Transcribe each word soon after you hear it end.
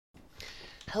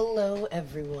Hello,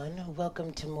 everyone.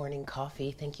 Welcome to Morning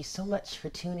Coffee. Thank you so much for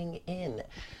tuning in.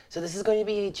 So, this is going to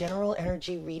be a general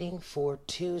energy reading for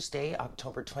Tuesday,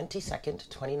 October 22nd,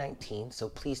 2019. So,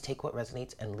 please take what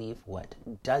resonates and leave what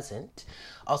doesn't.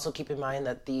 Also, keep in mind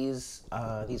that these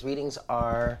readings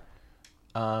are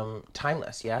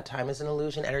timeless. Yeah, time is an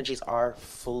illusion. Energies are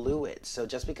fluid. So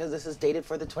just because this is dated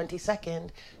for the 22nd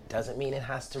doesn't mean it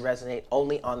has to resonate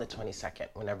only on the 22nd.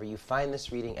 Whenever you find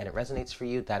this reading and it resonates for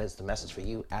you, that is the message for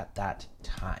you at that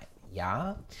time.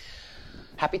 Yeah.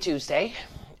 Happy Tuesday.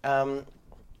 So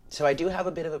I do have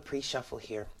a bit of a pre-shuffle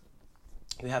here.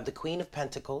 You have the Queen of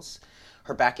Pentacles.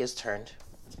 Her back is turned.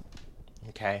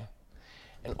 Okay.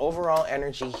 And overall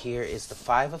energy here is the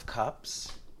Five of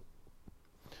Cups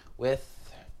with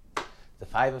the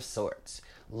Five of Swords.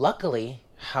 Luckily,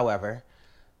 however,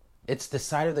 it's the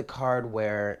side of the card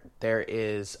where there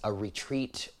is a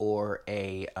retreat or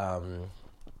a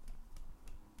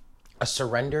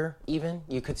surrender, even,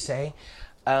 you could say.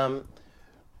 And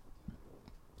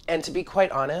to be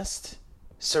quite honest,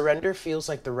 surrender feels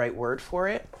like the right word for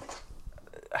it.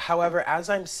 However,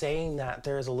 as I'm saying that,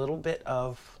 there is a little bit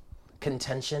of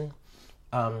contention.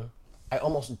 I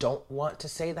almost don't want to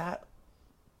say that.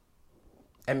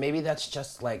 And maybe that's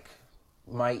just like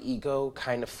my ego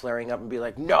kind of flaring up and be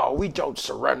like, no, we don't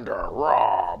surrender,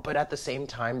 raw. But at the same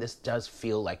time, this does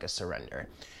feel like a surrender,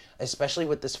 especially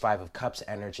with this Five of Cups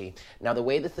energy. Now, the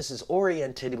way that this is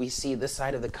oriented, we see this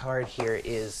side of the card here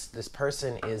is this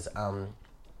person is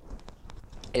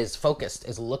focused,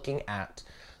 is looking at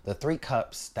the three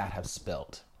cups that have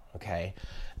spilled, okay?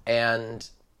 And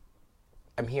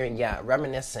I'm hearing,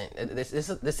 reminiscent.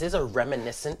 This is a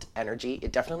reminiscent energy.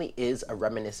 It definitely is a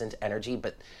reminiscent energy,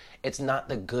 but it's not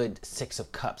the good Six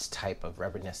of Cups type of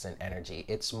reminiscent energy.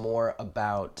 It's more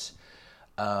about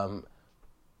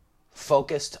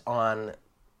focused on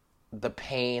the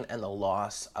pain and the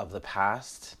loss of the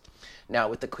past. Now,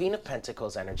 with the Queen of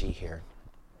Pentacles energy here,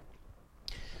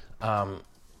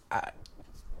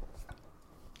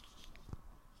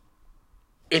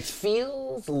 it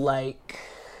feels like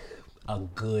a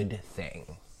good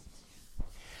thing.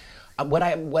 What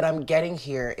I'm getting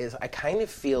here is I kind of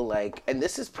feel like, and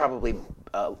this is probably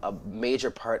a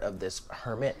major part of this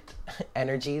hermit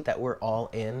energy that we're all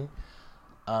in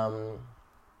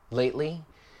lately,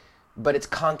 but it's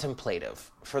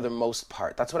contemplative for the most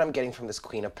part. That's what I'm getting from this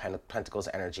Queen of Pentacles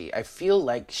energy. I feel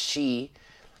like she,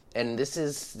 and this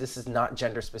is not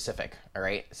gender specific, all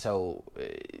right? So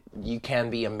you can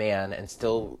be a man and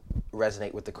still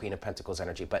resonate with the Queen of Pentacles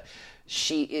energy, but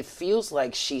it feels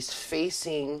like she's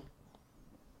facing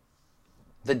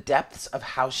the depths of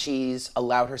how she's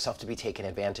allowed herself to be taken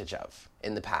advantage of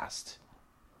in the past.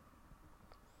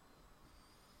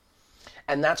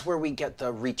 And that's where we get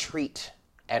the retreat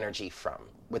energy from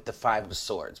with the Five of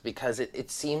Swords, because it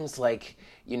seems like,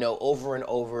 over and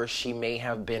over she may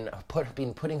have been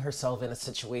putting herself in a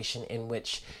situation in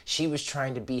which she was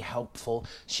trying to be helpful.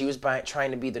 She was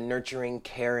trying to be the nurturing,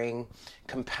 caring,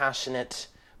 compassionate,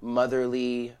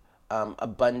 motherly,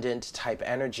 abundant type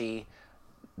energy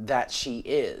that she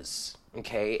is.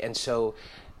 Okay, and so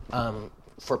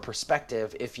for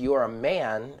perspective, if you're a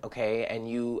man, okay, and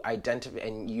you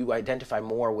identify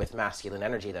more with masculine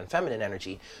energy than feminine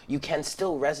energy, you can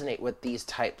still resonate with this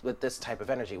type of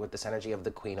energy, with this energy of the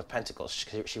Queen of Pentacles.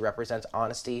 She represents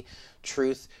honesty,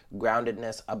 truth,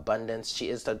 groundedness, abundance. She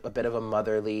is a bit of a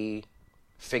motherly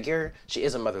figure. She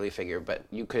is a motherly figure, but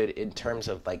you could, in terms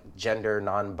of like gender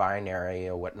non-binary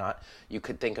or whatnot, you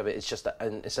could think of it as just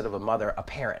instead of a mother, a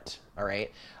parent. All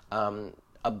right.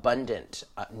 Abundant,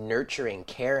 nurturing,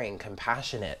 caring,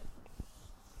 compassionate,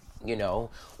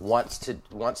 wants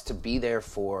to be there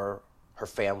for her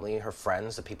family, her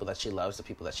friends, the people that she loves, the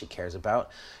people that she cares about,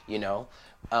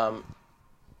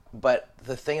 but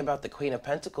the thing about the Queen of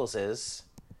Pentacles is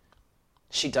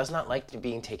she does not like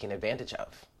being taken advantage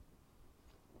of.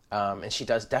 And she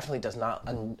definitely does not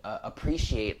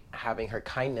appreciate having her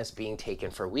kindness being taken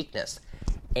for weakness.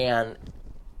 And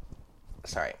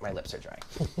sorry, my lips are dry.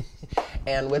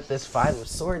 And with this Five of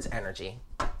Swords energy,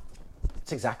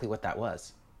 it's exactly what that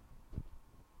was.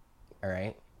 All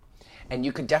right? And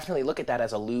you could definitely look at that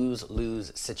as a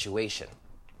lose-lose situation.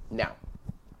 Now,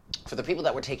 for the people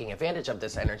that were taking advantage of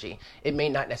this energy, it may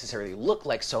not necessarily look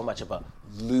like so much of a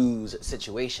lose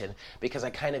situation, because I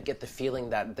kind of get the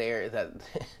feeling that they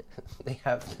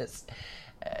have this,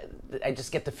 I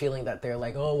just get the feeling that they're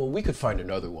like, oh, well, we could find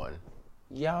another one.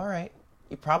 Yeah, all right.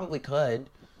 You probably could.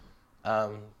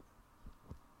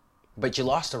 But you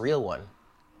lost a real one.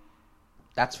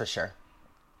 That's for sure.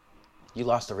 You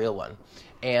lost a real one.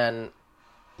 And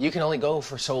you can only go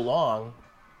for so long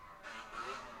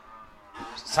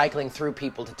cycling through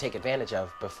people to take advantage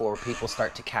of before people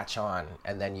start to catch on,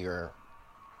 and then you're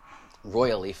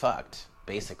royally fucked,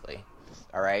 basically.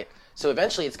 All right. So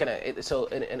eventually, it's gonna.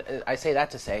 And I say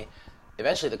that to say,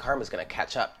 eventually the karma is gonna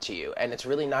catch up to you, and it's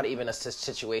really not even a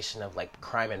situation of like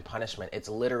crime and punishment. It's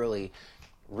literally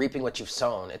reaping what you've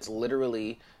sown. It's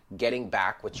literally getting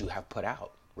back what you have put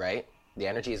out. Right. The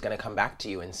energy is gonna come back to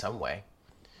you in some way.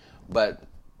 But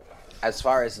as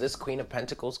far as this Queen of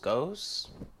Pentacles goes,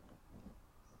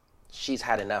 she's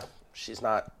had enough. She is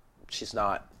not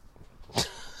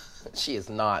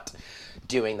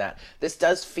doing that.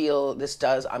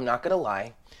 I'm not going to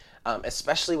lie,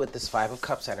 especially with this Five of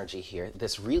Cups energy here,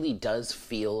 this really does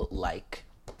feel like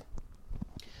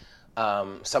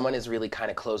someone is really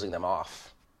kind of closing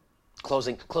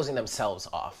themselves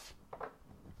off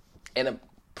in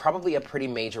probably a pretty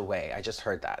major way. I just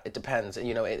heard that. It depends.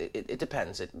 It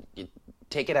depends. You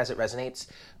take it as it resonates.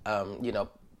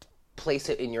 Place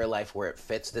it in your life where it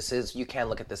fits. You can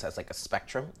look at this as like a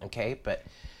spectrum, okay? But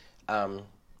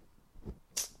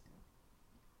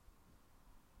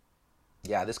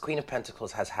this Queen of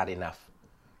Pentacles has had enough.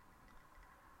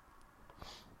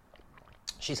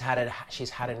 She's had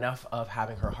enough of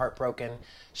having her heart broken.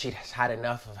 She's had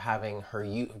enough of having her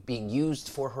being used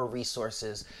for her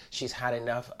resources. She's had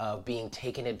enough of being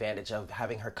taken advantage of,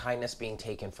 having her kindness being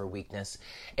taken for weakness.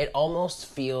 It almost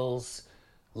feels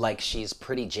like she's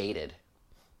pretty jaded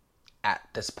at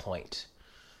this point.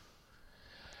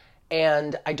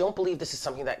 And I don't believe this is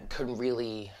something that could will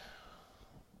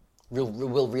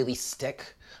really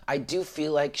stick. I do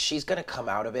feel like she's going to come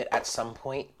out of it at some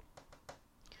point,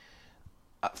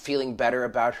 feeling better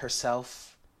about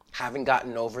herself, having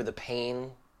gotten over the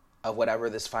pain of whatever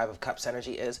this Five of Cups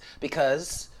energy is,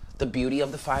 because the beauty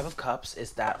of the Five of Cups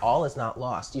is that all is not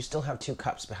lost. You still have two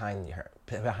cups behind her,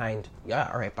 behind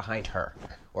her,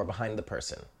 or behind the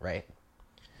person, right?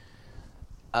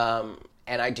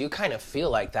 And I do kind of feel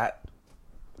like that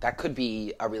could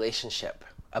be a relationship,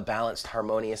 a balanced,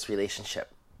 harmonious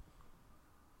relationship.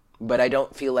 But I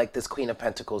don't feel like this Queen of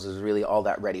Pentacles is really all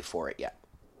that ready for it yet.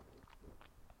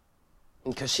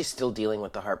 Because she's still dealing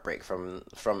with the heartbreak from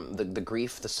the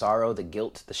grief, the sorrow, the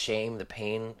guilt, the shame, the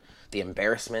pain, the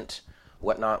embarrassment,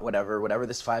 whatnot, whatever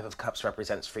this Five of Cups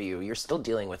represents for you, you're still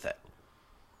dealing with it.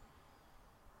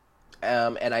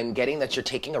 And I'm getting that you're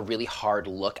taking a really hard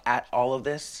look at all of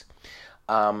this.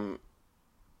 And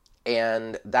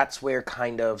that's where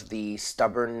kind of the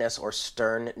stubbornness or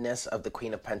sternness of the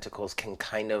Queen of Pentacles can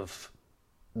kind of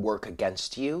work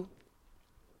against you.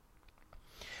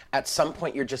 At some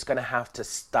point, you're just going to have to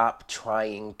stop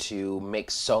trying to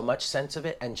make so much sense of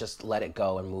it and just let it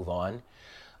go and move on.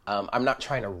 I'm not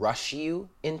trying to rush you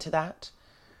into that.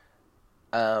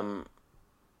 And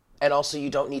also, you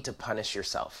don't need to punish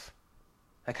yourself.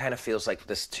 That kind of feels like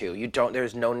this too. There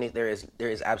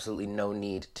is absolutely no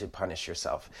need to punish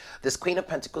yourself. This Queen of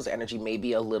Pentacles energy may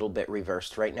be a little bit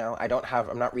reversed right now.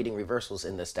 I'm not reading reversals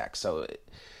in this deck, so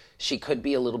she could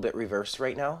be a little bit reversed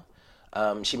right now.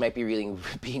 She might be really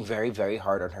being very, very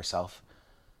hard on herself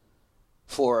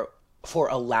for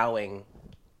allowing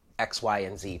X, Y,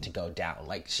 and Z to go down.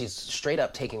 Like, she's straight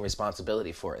up taking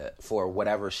responsibility for it, for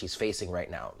whatever she's facing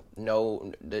right now.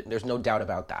 There's no doubt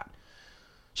about that.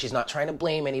 She's not trying to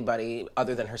blame anybody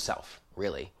other than herself,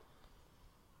 really.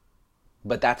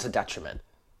 But that's a detriment.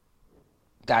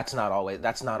 That's not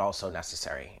also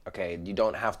necessary, okay? You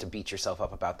don't have to beat yourself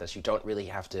up about this. You don't really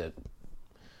have to...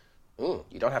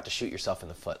 you don't have to shoot yourself in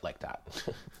the foot like that,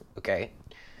 okay?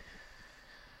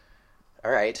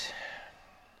 All right.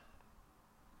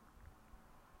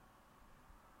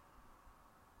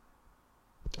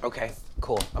 Okay,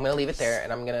 cool. I'm going to leave it there,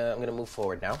 and I'm going to move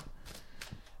forward now.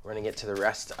 We're going to get to the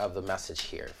rest of the message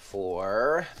here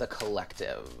for the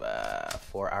collective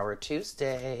for our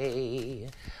Tuesday,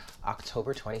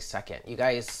 October 22nd. You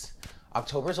guys,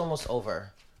 October's almost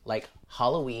over. Like,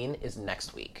 Halloween is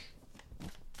next week.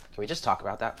 Can we just talk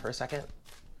about that for a second?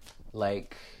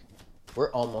 Like,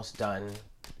 we're almost done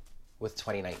with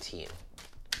 2019.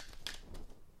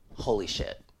 Holy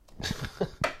shit.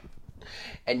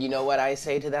 And you know what I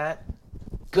say to that?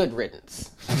 Good riddance.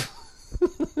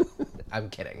 I'm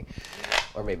kidding.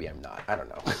 Or maybe I'm not. I don't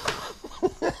know.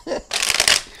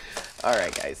 All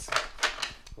right, guys.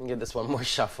 I'll give this one more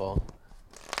shuffle.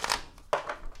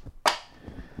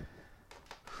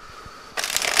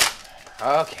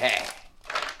 Okay.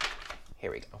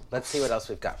 Here we go. Let's see what else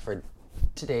we've got for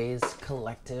today's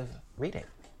collective reading.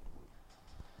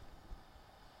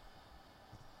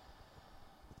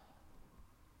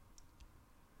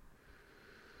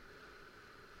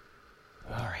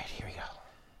 All right, here we go.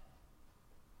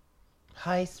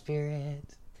 Hi, Spirit.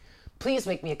 Please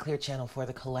make me a clear channel for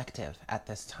the collective at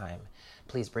this time.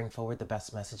 Please bring forward the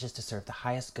best messages to serve the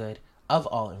highest good of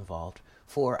all involved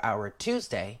for our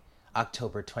Tuesday,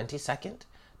 October 22nd,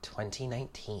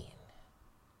 2019.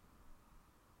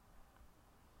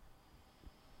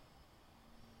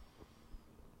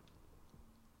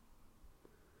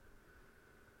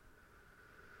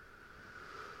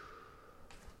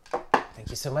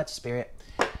 Thank you so much, Spirit.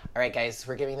 All right, guys,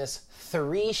 we're giving this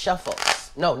 3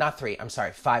 shuffles. No, not 3. I'm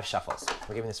sorry, 5 shuffles.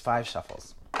 We're giving this 5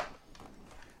 shuffles.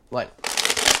 1.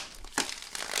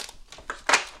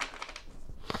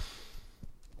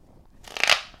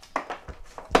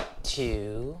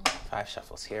 2. 5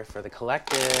 shuffles here for the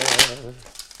collective.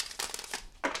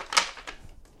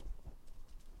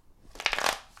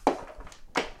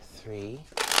 3.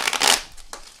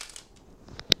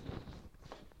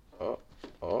 Oh,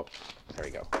 there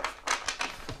we go.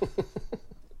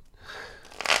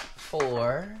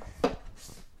 4.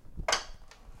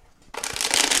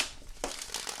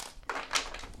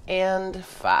 And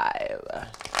 5.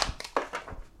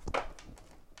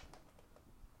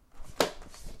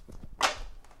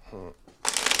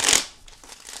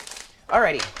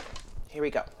 Alrighty, here we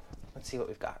go. Let's see what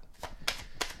we've got.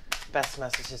 Best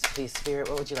messages, please, Spirit.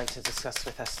 What would you like to discuss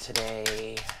with us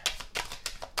today?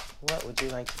 What would you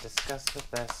like to discuss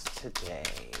with us today,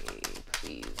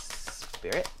 please,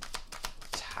 Spirit?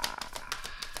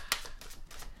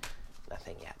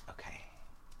 Nothing yet. Okay.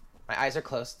 My eyes are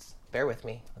closed. Bear with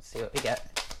me. Let's see what we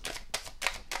get.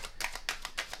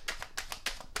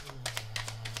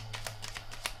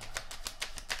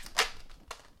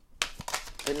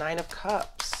 The 9 of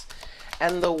Cups.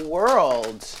 And the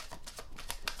World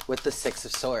with the 6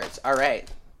 of Swords. All right.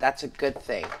 That's a good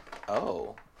thing.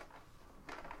 Oh.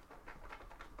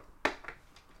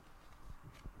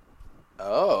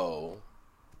 Oh.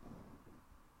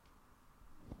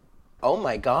 Oh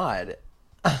my God.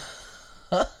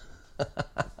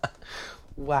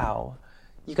 Wow.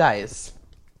 You guys.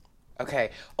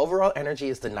 Okay. Overall energy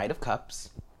is the Knight of Cups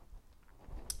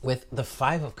with the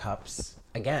 5 of Cups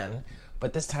again,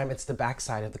 but this time it's the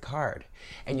backside of the card.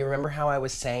 And you remember how I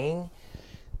was saying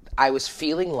I was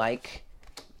feeling like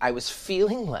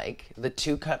the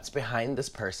 2 cups behind this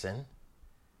person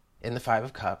in the 5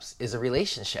 of Cups is a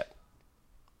relationship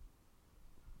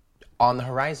on the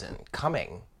horizon,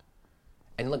 coming.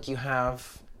 And look, you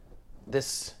have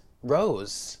this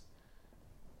rose.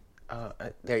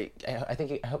 There, I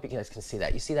hope you guys can see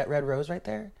that. You see that red rose right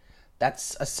there?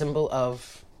 That's a symbol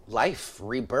of life,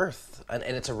 rebirth, and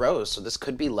it's a rose, so this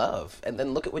could be love. And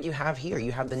then look at what you have here.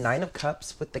 You have the 9 of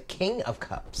Cups with the King of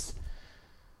Cups.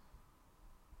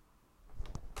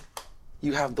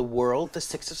 You have the World, the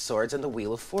 6 of Swords, and the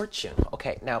Wheel of Fortune.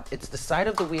 Okay, now it's the side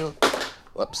of the wheel.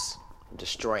 Whoops. I'm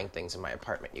destroying things in my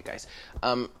apartment, you guys.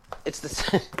 It's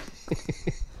the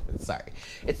sorry.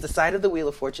 It's the side of the Wheel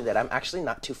of Fortune that I'm actually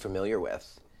not too familiar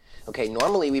with. Okay,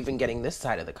 normally we've been getting this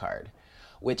side of the card,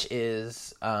 which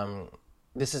is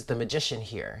this is the Magician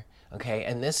here. Okay,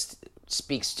 and this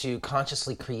speaks to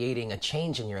consciously creating a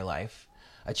change in your life,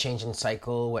 a change in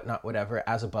cycle, whatnot, whatever,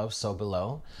 as above, so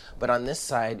below. But on this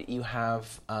side, you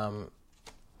have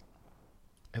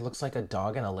it looks like a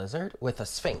dog and a lizard with a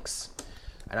sphinx.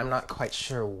 And I'm not quite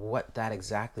sure what that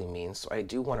exactly means, so I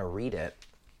do want to read it.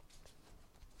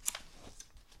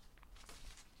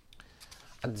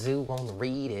 I do want to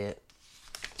read it.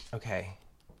 Okay.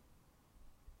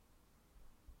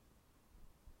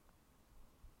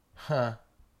 Huh.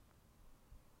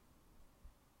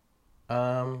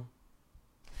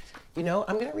 You know,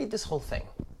 I'm going to read this whole thing.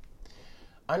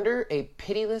 Under a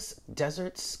pitiless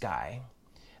desert sky,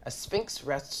 a sphinx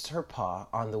rests her paw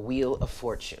on the Wheel of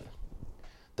Fortune.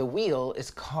 The wheel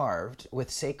is carved with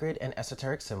sacred and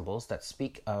esoteric symbols that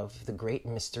speak of the great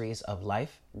mysteries of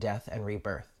life, death, and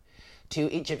rebirth. 2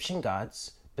 Egyptian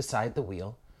gods beside the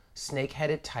wheel,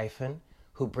 snake-headed Typhon,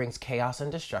 who brings chaos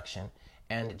and destruction,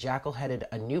 and jackal-headed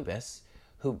Anubis,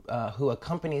 who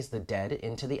accompanies the dead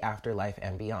into the afterlife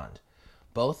and beyond.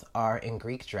 Both are in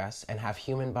Greek dress and have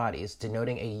human bodies,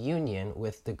 denoting a union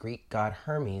with the Greek god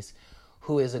Hermes,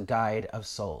 who is a guide of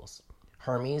souls.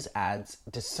 Hermes adds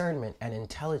discernment and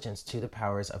intelligence to the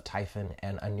powers of Typhon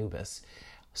and Anubis,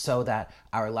 so that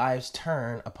our lives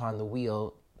turn upon the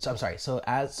wheel. So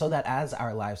that as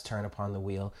our lives turn upon the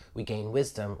wheel, we gain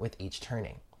wisdom with each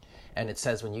turning. And it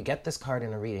says, when you get this card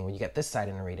in a reading, when you get this side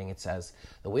in a reading, it says,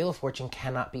 the Wheel of Fortune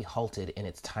cannot be halted in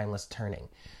its timeless turning.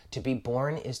 To be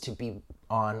born is to be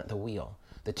on the wheel.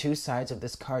 The 2 sides of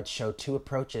this card show 2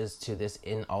 approaches to this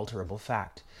inalterable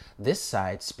fact. This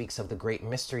side speaks of the great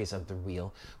mysteries of the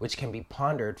wheel, which can be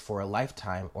pondered for a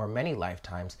lifetime or many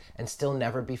lifetimes and still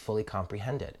never be fully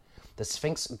comprehended. The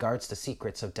Sphinx guards the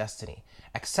secrets of destiny.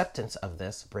 Acceptance of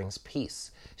this brings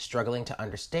peace. Struggling to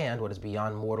understand what is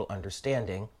beyond mortal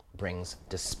understanding brings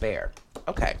despair.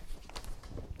 Okay,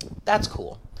 that's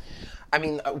cool. I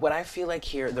mean, what I feel like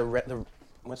here, the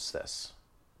what's this?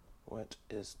 What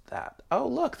is that? Oh,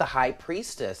 look, the High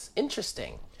Priestess.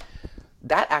 Interesting.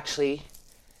 That actually,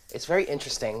 it's very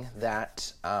interesting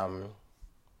that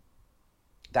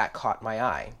that caught my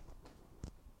eye.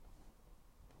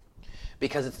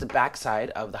 Because it's the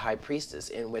backside of the High Priestess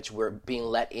in which we're being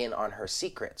let in on her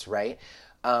secrets, right?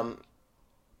 But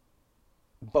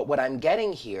what I'm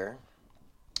getting here,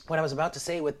 what I was about to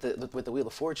say with the Wheel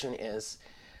of Fortune is,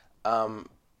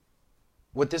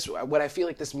 what I feel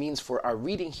like this means for our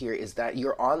reading here is that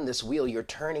you're on this wheel, you're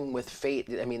turning with fate.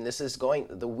 I mean,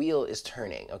 the wheel is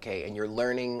turning, okay? And you're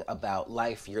learning about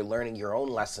life, you're learning your own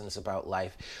lessons about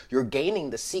life. You're gaining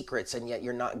the secrets, and yet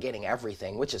you're not getting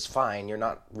everything, which is fine. You're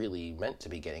not really meant to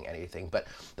be getting anything, but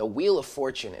the Wheel of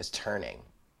Fortune is turning.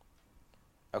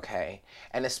 Okay,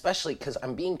 and especially because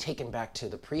I'm being taken back to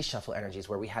the pre-shuffle energies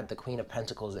where we had the Queen of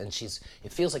Pentacles, and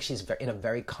it feels like she's in a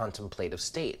very contemplative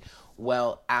state.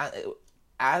 Well,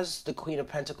 as the Queen of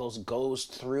Pentacles goes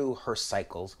through her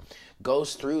cycles,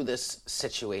 goes through this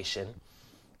situation,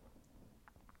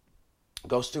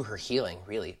 goes through her healing,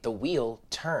 really, the wheel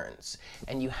turns.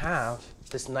 And you have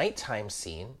this nighttime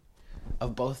scene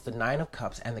of both the Nine of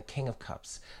Cups and the King of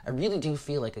Cups. I really do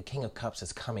feel like a King of Cups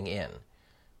is coming in.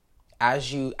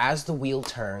 As the wheel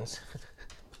turns,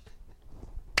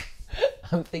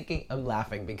 I'm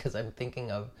laughing because I'm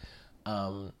thinking of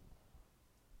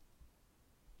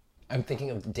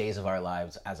Days of Our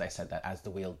Lives as I said that, as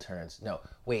the wheel turns. No,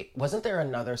 wait, wasn't there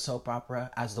another soap opera,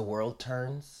 As the World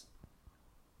Turns?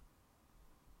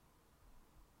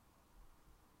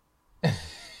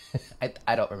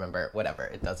 I don't remember. Whatever,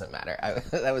 it doesn't matter.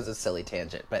 That was a silly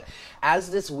tangent. But as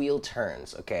this wheel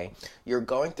turns, okay, you're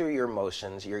going through your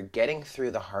emotions, you're getting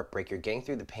through the heartbreak, you're getting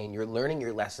through the pain, you're learning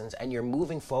your lessons, and you're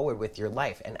moving forward with your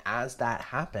life. And as that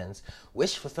happens,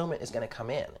 wish fulfillment is going to come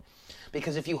in.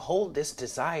 Because if you hold this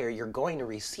desire, you're going to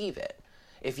receive it.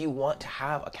 If you want to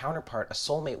have a counterpart, a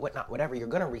soulmate, whatnot, whatever, you're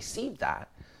going to receive that.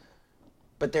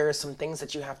 But there are some things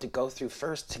that you have to go through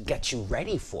first to get you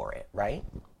ready for it, right?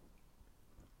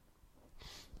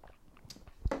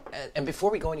 And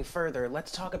before we go any further, let's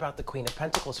talk about the Queen of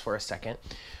Pentacles for a second,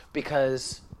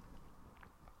 because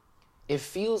it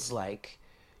feels like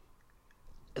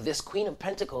this Queen of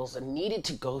Pentacles needed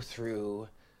to go through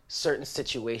certain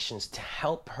situations to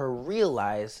help her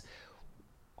realize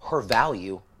her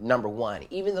value, number one.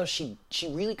 Even though she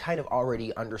really kind of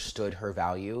already understood her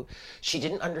value, she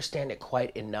didn't understand it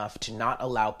quite enough to not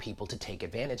allow people to take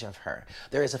advantage of her.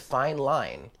 There is a fine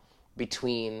line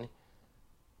between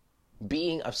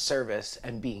being of service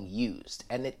and being used.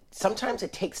 And sometimes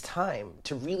it takes time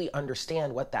to really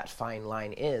understand what that fine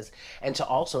line is, and to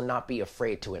also not be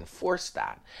afraid to enforce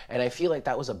that. And I feel like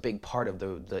that was a big part of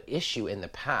the issue in the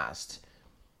past,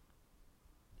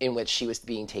 in which she was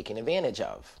being taken advantage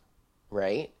of,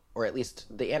 right? Or at least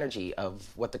the energy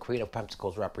of what the Queen of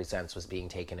Pentacles represents was being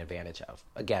taken advantage of.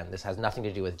 Again, this has nothing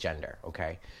to do with gender,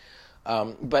 okay?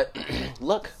 But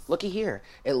looky here.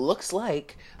 It looks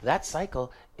like that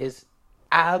cycle is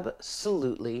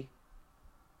absolutely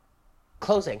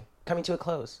coming to a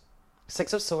close.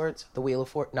 Six of Swords, not the Wheel of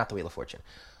Fortune,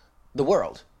 the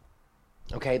World.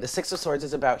 Okay, the Six of Swords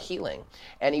is about healing,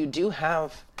 and you do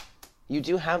have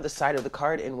the side of the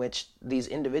card in which these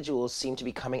individuals seem to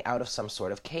be coming out of some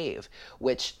sort of cave,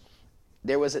 which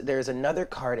there's another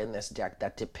card in this deck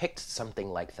that depicts something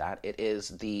like that. It is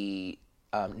the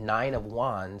Nine of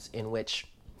Wands, in which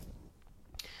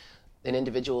an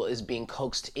individual is being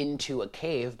coaxed into a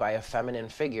cave by a feminine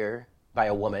figure, by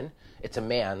a woman. It's a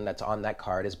man that's on that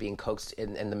card, is being coaxed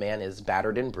in, and the man is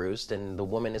battered and bruised, and the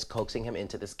woman is coaxing him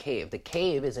into this cave. The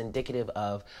cave is indicative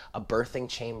of a birthing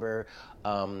chamber,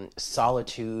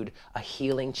 solitude, a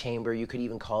healing chamber. You could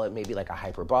even call it maybe like a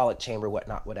hyperbolic chamber,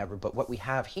 whatnot, whatever. But what we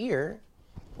have here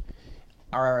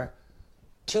are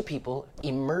two people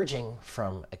emerging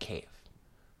from a cave,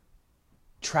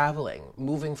 traveling,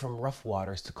 moving from rough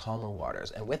waters to calmer waters.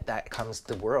 And with that comes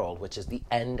the World, which is the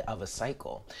end of a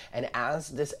cycle. And as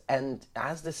this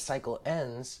cycle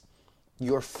ends,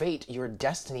 your fate, your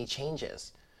destiny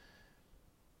changes.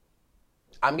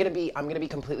 I'm gonna be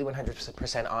completely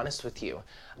 100% honest with you.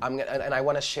 And I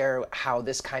want to share how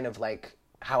this kind of like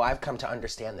how I've come to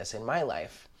understand this in my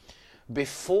life.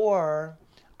 Before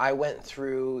I went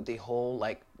through the whole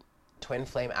like twin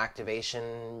flame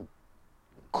activation,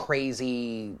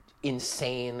 crazy,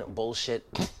 insane bullshit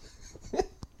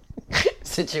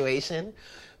situation,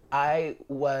 I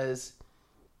was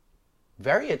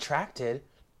very attracted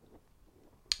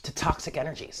to toxic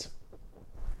energies.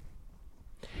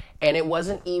 And it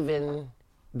wasn't even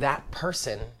that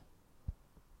person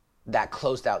that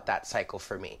closed out that cycle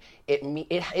for me.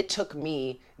 It took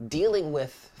me dealing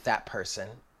with that person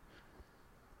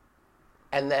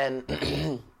and then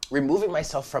removing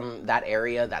myself from that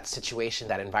area, that situation,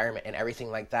 that environment, and everything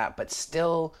like that, but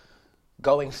still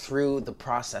going through the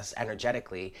process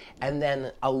energetically and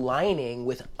then aligning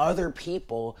with other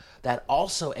people that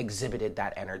also exhibited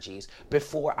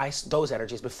before I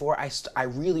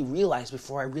really realized,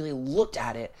 before I really looked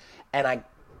at it, and I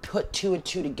put two and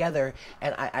two together,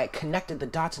 and I connected the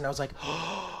dots, and I was like,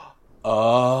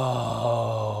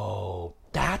 oh,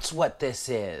 that's what this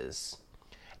is.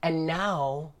 And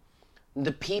now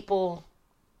the people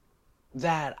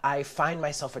that I find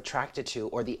myself attracted to,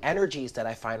 or the energies that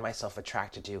I find myself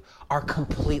attracted to, are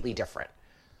completely different.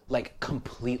 Like,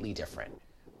 completely different.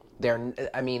 They're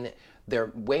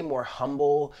way more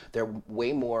humble. They're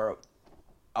way more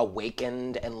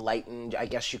awakened, enlightened, I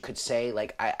guess you could say.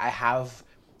 Like, I have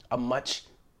a much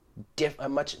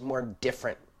more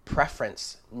different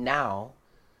preference now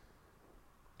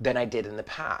than I did in the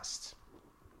past.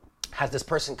 Has this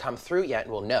person come through yet?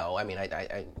 Well, no.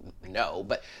 I know,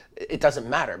 but it doesn't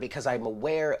matter because I'm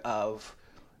aware of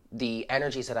the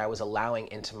energies that I was allowing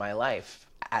into my life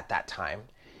at that time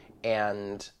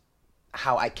and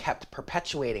how I kept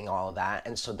perpetuating all of that.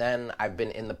 And so then I've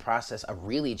been in the process of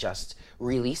really just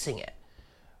releasing it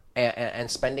and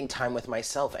spending time with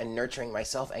myself and nurturing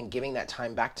myself and giving that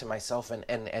time back to myself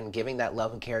and giving that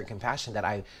love and care and compassion that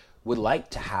I would like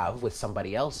to have with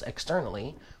somebody else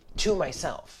externally to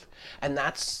myself. And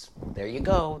there you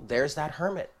go. There's that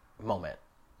hermit moment.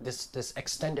 This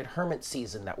extended hermit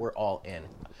season that we're all in.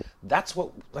 That's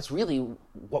really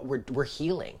what we're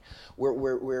healing.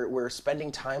 We're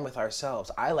spending time with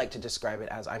ourselves. I like to describe it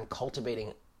as I'm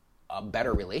cultivating a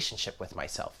better relationship with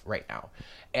myself right now.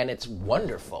 And it's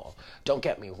wonderful. Don't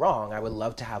get me wrong. I would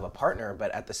love to have a partner,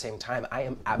 but at the same time, I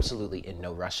am absolutely in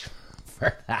no rush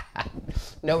for that.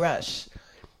 No rush.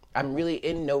 I'm really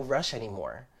in no rush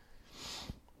anymore.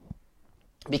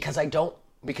 Because I don't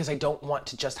want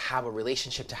to just have a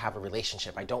relationship to have a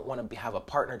relationship. I don't want to have a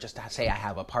partner just to say I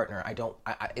have a partner.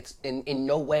 It's in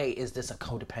no way is this a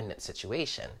codependent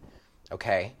situation.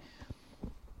 Okay?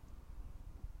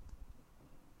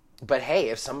 But hey,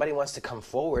 if somebody wants to come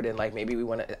forward and like maybe we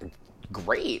want to,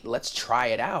 great, let's try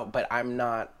it out. But I'm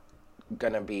not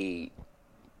going to be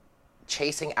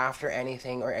chasing after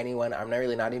anything or anyone. I'm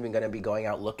really not even going to be going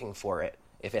out looking for it.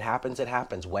 If it happens, it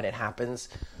happens. When it happens,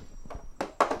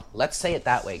 let's say it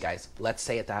that way, guys. Let's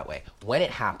say it that way. When it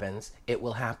happens, it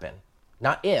will happen.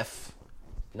 Not if,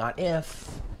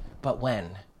 but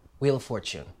when. Wheel of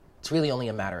Fortune. It's really only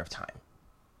a matter of time.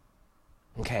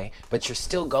 Okay? But you're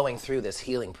still going through this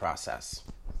healing process.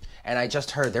 And I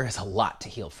just heard there is a lot to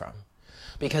heal from.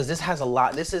 Because this has a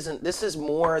lot, this is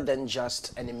more than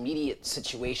just an immediate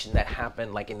situation that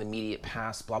happened like in the immediate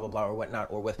past, blah, blah, blah, or whatnot,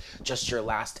 or with just your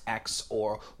last ex,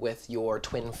 or with your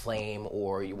twin flame,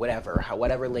 or whatever,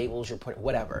 whatever labels you're putting,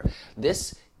 whatever.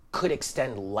 This could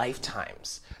extend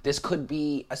lifetimes. This could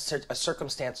be a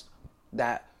circumstance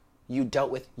that you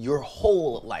dealt with your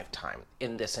whole lifetime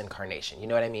in this incarnation. You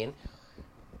know what I mean?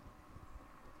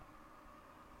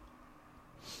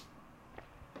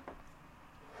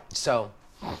 So,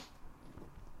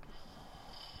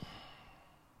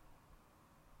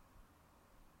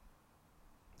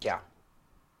 yeah,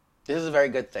 this is a very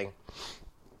good thing.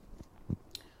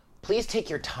 Please take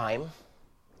your time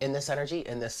in this energy,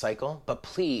 in this cycle, but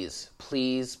please,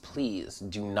 please, please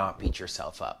do not beat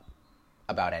yourself up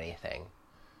about anything,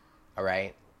 all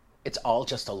right? It's all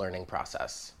just a learning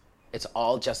process. It's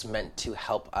all just meant to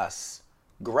help us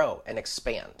grow and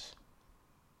expand,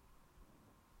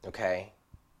 okay?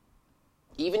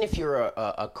 Even if you're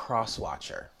a cross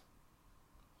watcher,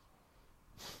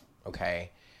 okay,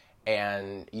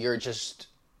 and you're just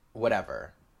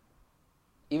whatever,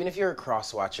 even if you're a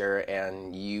cross watcher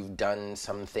and you've done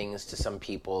some things to some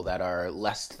people that are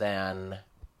less than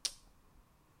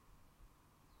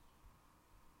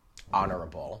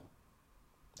honorable,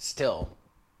 still,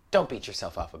 don't beat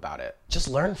yourself up about it. Just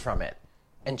learn from it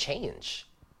and change.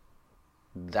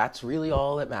 That's really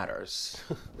all that matters,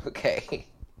 okay?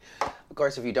 Of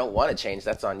course, if you don't want to change,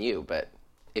 that's on you. But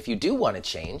if you do want to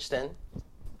change, then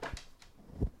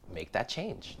make that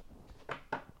change.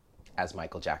 As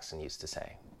Michael Jackson used to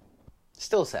say.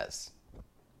 Still says.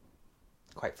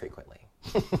 Quite frequently.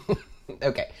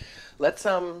 Okay. Let's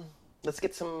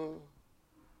get some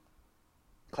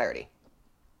clarity.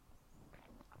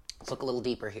 Let's look a little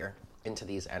deeper here into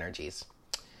these energies.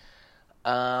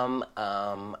 All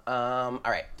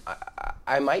right.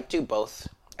 I might do both.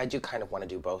 I do kind of want to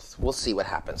do both. We'll see what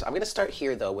happens. I'm going to start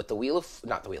here, though, with the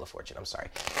not the Wheel of Fortune, I'm sorry.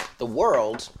 The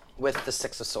World with the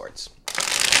Six of Swords.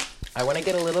 I want to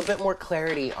get a little bit more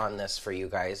clarity on this for you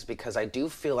guys, because I do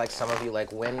feel like some of you,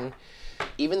 like,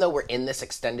 even though we're in this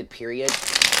extended period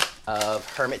of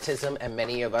hermetism, and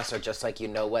many of us are just like, you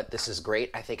know what, this is great.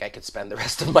 I think I could spend the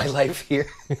rest of my life here.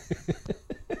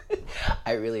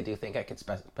 I really do think I could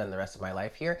spend the rest of my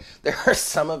life here. There are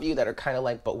some of you that are kind of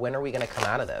like, but when are we going to come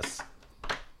out of this?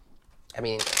 I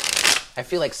mean, I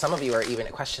feel like some of you are even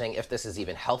questioning if this is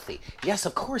even healthy. Yes,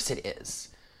 of course it is.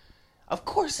 Of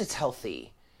course it's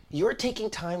healthy. You're taking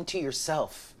time to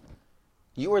yourself.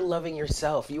 You are loving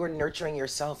yourself. You are nurturing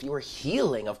yourself. You are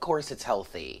healing. Of course it's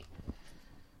healthy.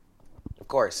 Of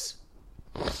course.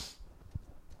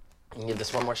 I'll give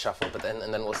this one more shuffle,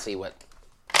 and then we'll see what...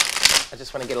 I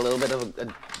just want to get a little bit of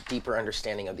a deeper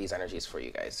understanding of these energies for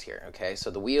you guys here, okay? So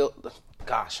the wheel,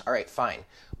 gosh, all right, fine.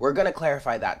 We're going to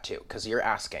clarify that too, because you're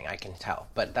asking, I can tell,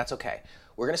 but that's okay.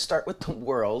 We're going to start with the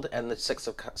World and the Six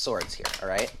of Swords here, all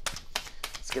right?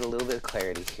 Let's get a little bit of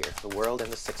clarity here. The World and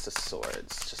the Six of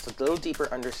Swords. Just a little deeper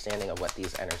understanding of what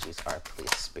these energies are,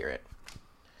 please, Spirit.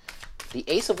 The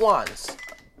Ace of Wands.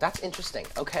 That's interesting.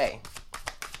 Okay.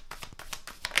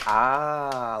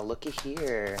 Ah, looky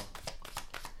here.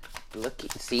 Looky.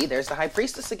 See, there's the High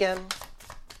Priestess again.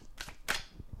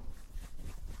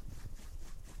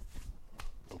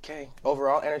 Okay.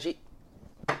 Overall energy.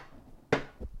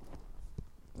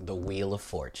 The Wheel of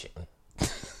Fortune.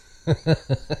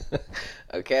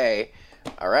 Okay.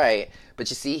 All right. But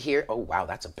you see here, oh wow,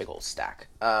 that's a big old stack.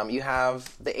 You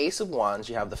have the Ace of Wands,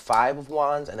 you have the Five of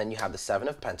Wands, and then you have the Seven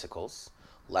of Pentacles.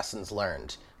 Lessons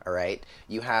learned. All right.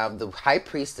 You have the High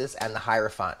Priestess and the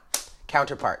Hierophant.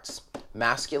 Counterparts.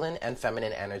 Masculine and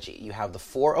feminine energy. You have the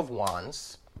Four of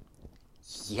Wands.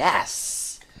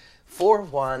 Yes. Four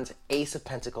of Wands, Ace of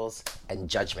Pentacles, and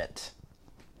Judgment.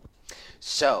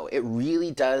 So it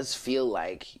really does feel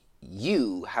like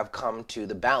you have come to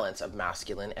the balance of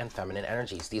masculine and feminine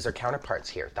energies. These are counterparts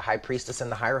here. The High Priestess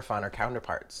and the Hierophant are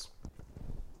counterparts.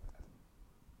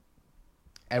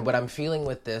 And what I'm feeling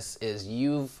with this is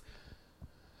you've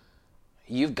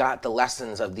got the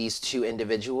lessons of these two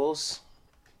individuals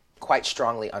quite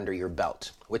strongly under your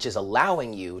belt, which is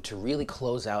allowing you to really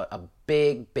close out a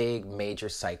big, big, major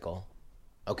cycle,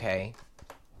 okay?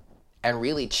 And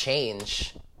really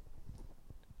change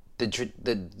the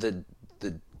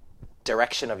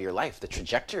direction of your life, the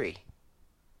trajectory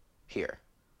here.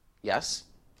 Yes?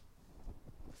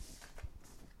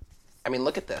 I mean,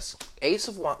 look at this. Ace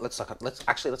of Wands, let's talk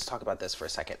about this for a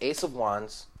second. Ace of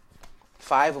Wands,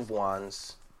 Five of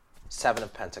Wands, Seven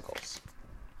of Pentacles.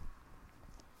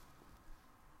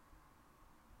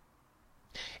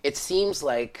 It seems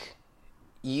like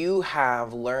you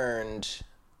have learned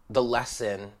the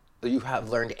lesson, you have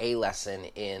learned a lesson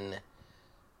in,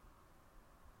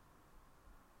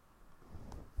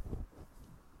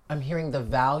 I'm hearing the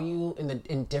value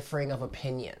in differing of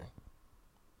opinion,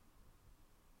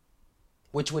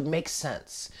 which would make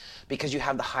sense because you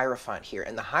have the Hierophant here,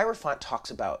 and the Hierophant talks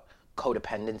about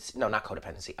codependency, no, not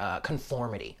codependency,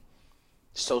 conformity,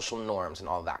 social norms, and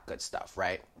all that good stuff,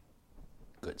 right?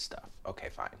 Good stuff. Okay,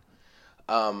 fine.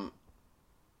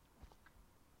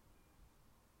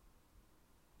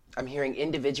 I'm hearing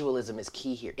individualism is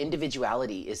key here.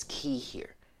 Individuality is key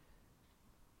here.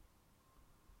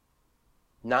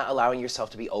 Not allowing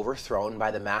yourself to be overthrown by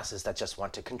the masses that just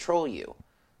want to control you,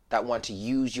 that want to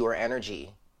use your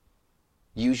energy,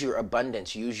 use your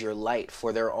abundance, use your light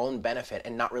for their own benefit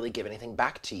and not really give anything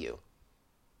back to you.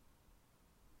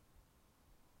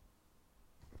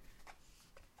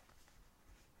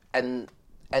 And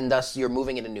thus you're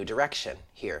moving in a new direction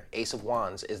here. Ace of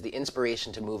Wands is the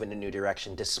inspiration to move in a new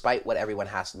direction despite what everyone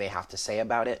may have to say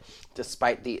about it,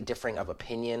 despite the differing of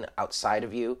opinion outside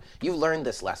of you. You've learned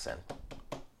this lesson.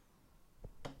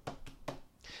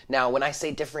 Now, when I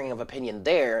say differing of opinion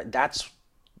there, that's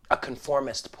a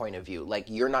conformist point of view. Like,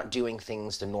 you're not doing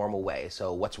things the normal way,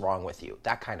 so what's wrong with you?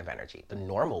 That kind of energy. The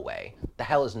normal way? The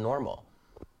hell is normal?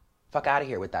 Fuck out of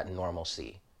here with that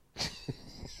normalcy.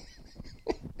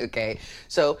 Okay,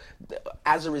 so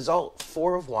as a result,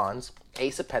 Four of Wands,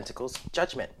 Ace of Pentacles,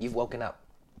 Judgment. You've woken up.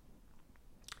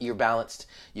 You're balanced.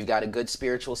 You've got a good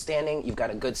spiritual standing. You've got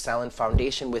a good solid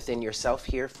foundation within yourself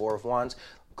here, Four of Wands,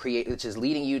 which is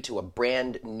leading you to a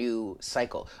brand new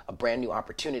cycle, a brand new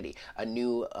opportunity, a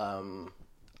new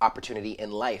opportunity in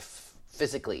life,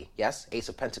 physically. Yes, Ace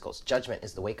of Pentacles. Judgment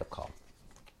is the wake-up call.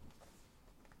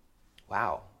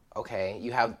 Wow. Okay,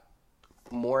 you have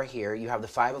more here. You have the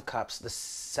Five of Cups, the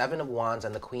Seven of Wands,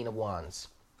 and the Queen of Wands.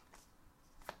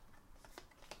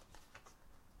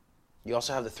 You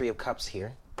also have the Three of Cups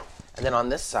here. And then on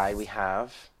this side, we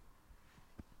have...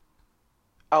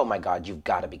 Oh my God, you've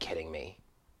got to be kidding me.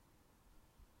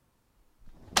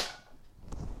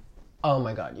 Oh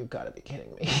my God, you've got to be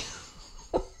kidding me.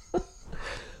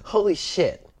 Holy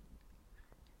shit.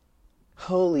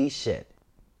 Holy shit.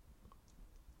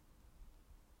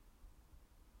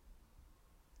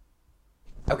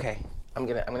 Okay, I'm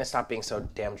gonna stop being so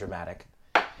damn dramatic.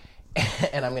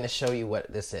 And I'm gonna show you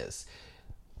what this is.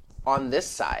 On this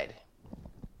side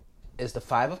is the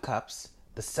Five of Cups,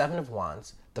 the Seven of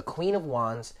Wands, the Queen of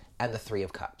Wands, and the Three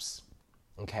of Cups.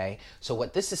 Okay? So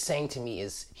what this is saying to me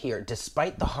is here,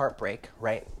 despite the heartbreak,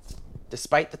 right?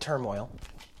 Despite the turmoil,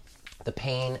 the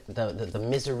pain, the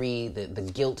misery,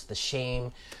 the guilt, the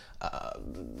shame,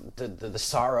 the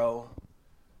sorrow,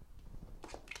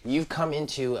 you've come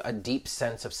into a deep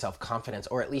sense of self-confidence,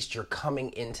 or at least you're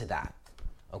coming into that,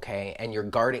 okay? And you're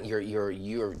guarding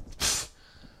your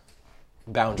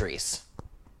boundaries,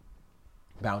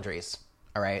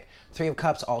 all right? Three of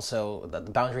Cups also, the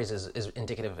boundaries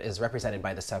is represented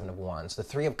by the Seven of Wands. The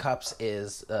Three of Cups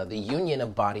is the union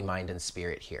of body, mind, and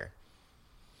spirit here.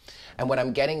 And what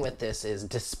I'm getting with this is,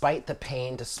 despite the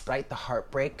pain, despite the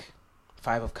heartbreak,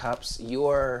 Five of Cups,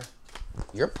 you're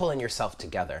pulling yourself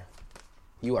together.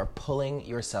 You are pulling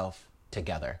yourself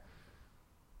together.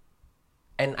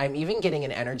 And I'm even getting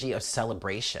an energy of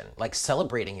celebration, like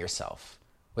celebrating yourself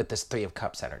with this Three of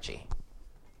Cups energy.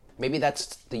 Maybe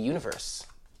that's the universe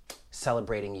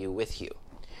celebrating you with you.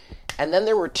 And then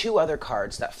there were two other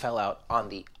cards that fell out on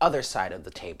the other side of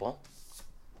the table.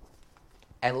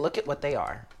 And look at what they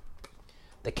are.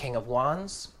 The King of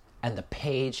Wands and the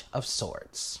Page of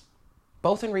Swords.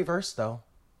 Both in reverse, though.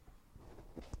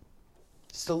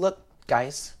 So look,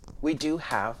 guys, we do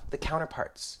have the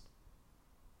counterparts.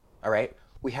 All right?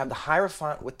 We have the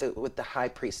Hierophant with the High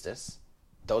Priestess.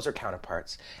 Those are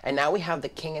counterparts. And now we have the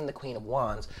King and the Queen of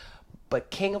Wands. But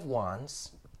King of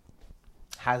Wands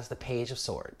has the Page of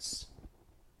Swords.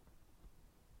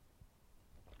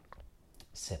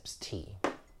 Sips tea.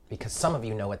 Because some of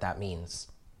you know what that means.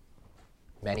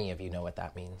 Many of you know what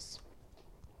that means.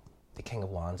 The King of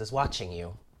Wands is watching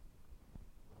you.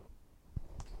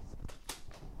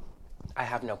 I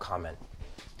have no comment.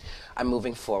 I'm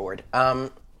moving forward. I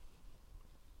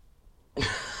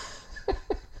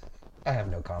have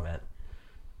no comment.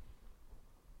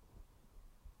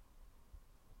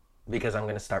 Because I'm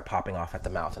going to start popping off at the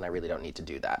mouth, and I really don't need to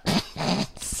do that.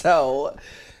 So,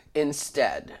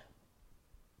 instead,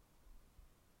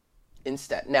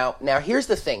 now here's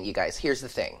the thing, you guys. Here's the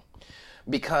thing.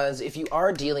 Because if you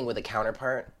are dealing with a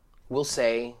counterpart, we'll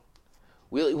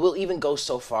even go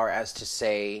so far as to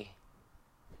say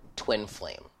twin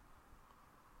flame,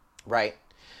 right?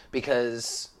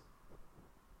 Because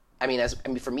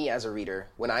for me as a reader,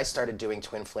 when I started doing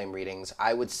twin flame readings,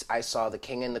 I saw the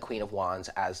King and the Queen of Wands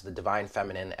as the divine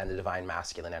feminine and the divine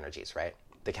masculine energies, right?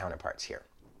 The counterparts here.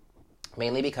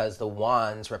 Mainly because the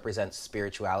wands represent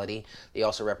spirituality. They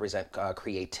also represent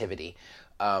creativity.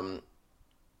 And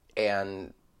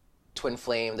the twin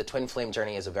flame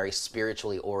journey is a very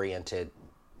spiritually oriented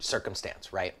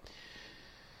circumstance, right?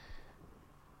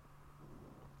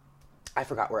 I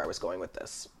forgot where I was going with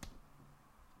this.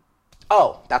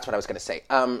 Oh, that's what I was going to say.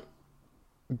 But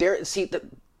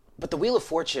the Wheel of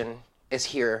Fortune is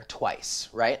here twice,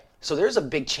 right? So there's a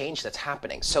big change that's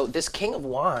happening. So this King of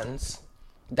Wands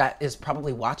that is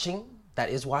probably watching,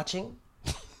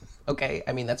 okay?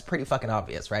 I mean, that's pretty fucking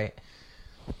obvious, right?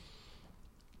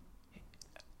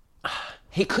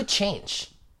 He could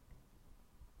change.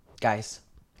 Guys,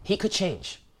 he could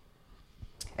change.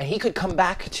 And he could come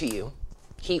back to you.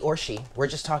 He or she.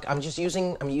 I'm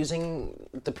using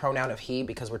the pronoun of he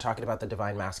because we're talking about the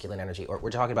divine masculine energy, or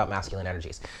we're talking about masculine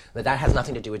energies. But that has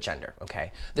nothing to do with gender,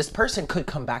 okay? This person could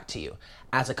come back to you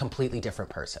as a completely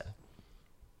different person.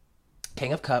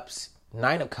 King of Cups,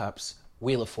 Nine of Cups,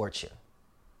 Wheel of Fortune.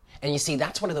 And you see,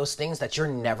 that's one of those things that you're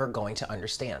never going to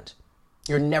understand.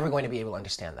 You're never going to be able to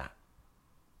understand that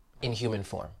in human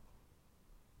form.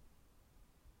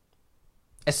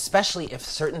 Especially if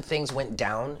certain things went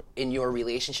down in your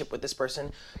relationship with this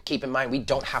person. Keep in mind, we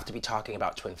don't have to be talking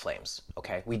about twin flames,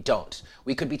 okay? We don't.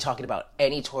 We could be talking about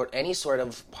any sort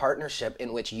of partnership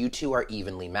in which you two are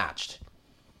evenly matched.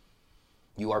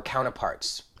 You are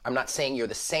counterparts. I'm not saying you're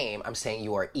the same. I'm saying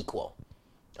you are equal,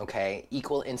 okay?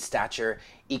 Equal in stature,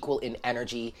 equal in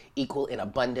energy, equal in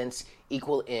abundance,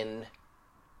 equal in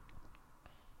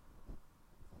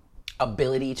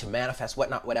ability to manifest,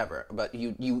 whatnot, whatever. But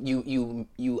you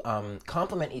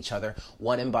complement each other.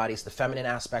 One embodies the feminine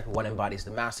aspect, one embodies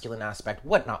the masculine aspect,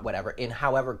 whatnot, whatever, in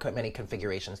however many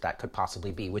configurations that could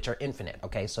possibly be, which are infinite.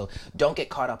 Okay, so don't get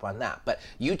caught up on that. But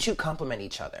you two complement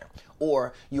each other,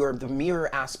 or you're the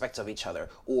mirror aspects of each other,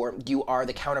 or you are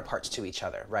the counterparts to each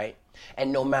other, right?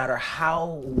 And no matter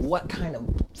what kind of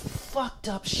fucked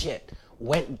up shit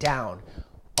went down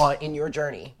in your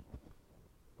journey,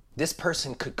 this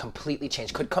person could completely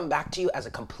change, could come back to you as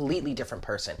a completely different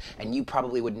person, and you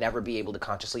probably would never be able to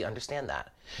consciously understand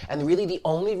that. And really the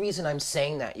only reason I'm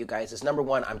saying that, you guys, is number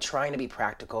one, I'm trying to be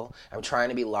practical, I'm trying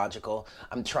to be logical,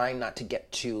 I'm trying not to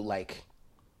get too, like,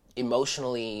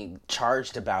 emotionally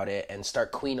charged about it and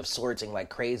start Queen of Swordsing like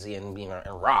crazy and, you know,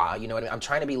 and rah, you know what I mean? I'm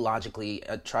trying to be logical,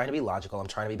 I'm trying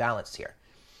to be balanced here,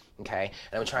 okay?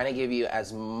 And I'm trying to give you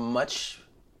as much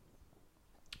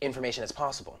information as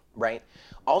possible, right?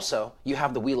 Also, you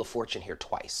have the Wheel of Fortune here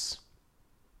twice.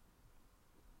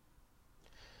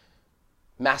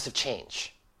 Massive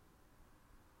change.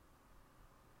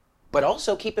 But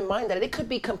also keep in mind that it could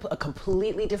be a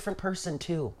completely different person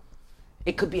too.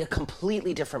 It could be a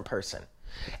completely different person.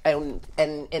 And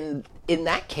in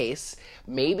that case,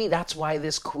 maybe that's why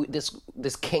this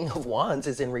King of Wands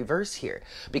is in reverse here,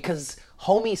 because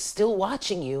homie's still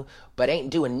watching you, but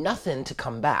ain't doing nothing to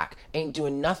come back, ain't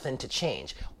doing nothing to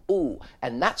change. Ooh,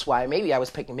 and that's why maybe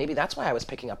that's why I was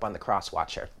picking up on the cross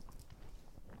watcher.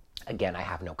 Again, I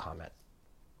have no comment.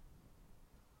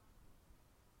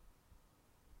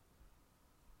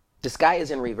 This guy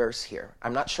is in reverse here.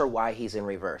 I'm not sure why he's in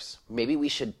reverse. Maybe we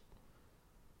should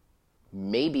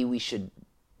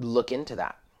look into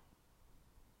that.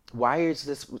 Why is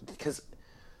this? Because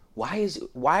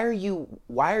why are you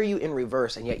in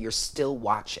reverse and yet you're still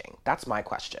watching? That's my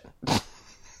question.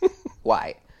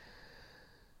 Why?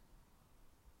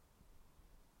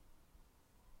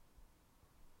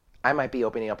 I might be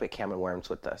opening up a can of worms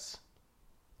with this.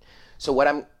 So what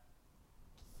I'm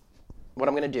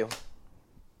going to do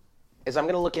is I'm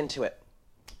going to look into it.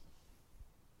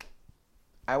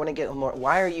 I want to get more.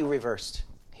 Why are you reversed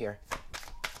here?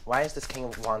 Why is this King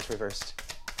of Wands reversed?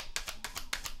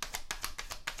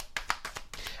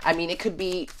 I mean, it could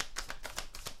be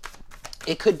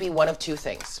one of two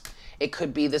things. It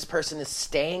could be this person is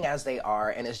staying as they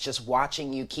are and is just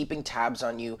watching you, keeping tabs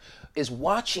on you, is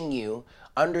watching you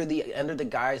under the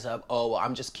guise of, oh, well,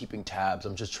 I'm just keeping tabs.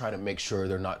 I'm just trying to make sure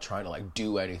they're not trying to like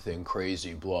do anything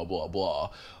crazy, blah, blah, blah.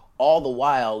 All the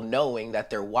while knowing that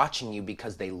they're watching you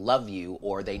because they love you,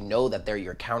 or they know that they're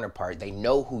your counterpart. They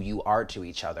know who you are to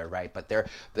each other, right? But they're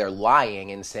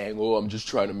lying and saying, oh, I'm just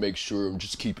trying to make sure, I'm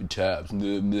just keeping tabs.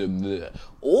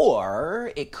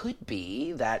 Or it could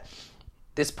be that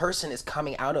this person is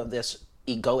coming out of this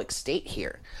egoic state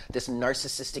here, this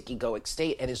narcissistic egoic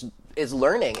state, and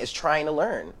is trying to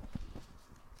learn.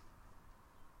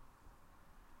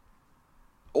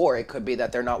 Or it could be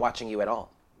that they're not watching you at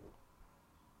all.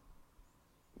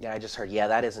 Yeah, I just heard, yeah,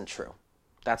 that isn't true.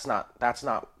 That's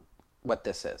not what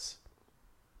this is.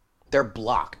 They're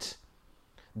blocked.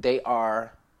 They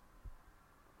are,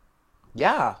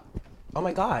 yeah. Oh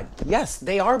my God. Yes,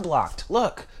 they are blocked.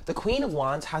 Look, the Queen of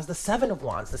Wands has the Seven of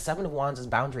Wands. The Seven of Wands is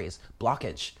boundaries,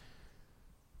 blockage.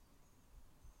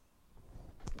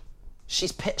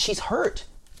 She's hurt.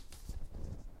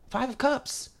 Five of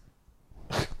Cups.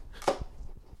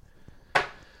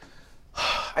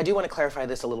 I do want to clarify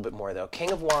this a little bit more, though.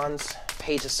 King of Wands,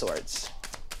 Page of Swords.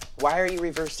 Why are you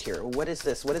reversed here? What is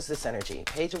this? What is this energy?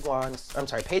 Page of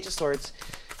Swords,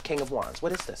 King of Wands.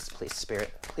 What is this, please,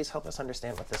 Spirit? Please help us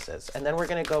understand what this is. And then we're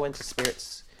going to go into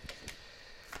Spirit's...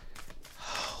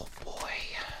 Oh, boy.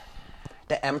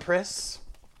 The Empress.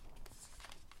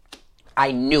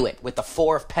 I knew it with the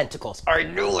Four of Pentacles. I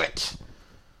knew it!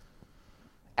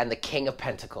 And the King of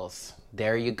Pentacles.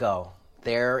 There you go.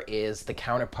 There is the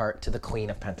counterpart to the Queen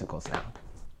of Pentacles now.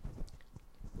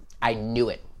 I knew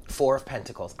it. Four of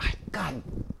Pentacles.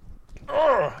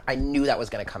 I knew that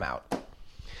was going to come out.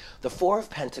 The Four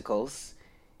of Pentacles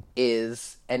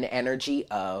is an energy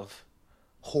of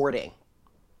hoarding,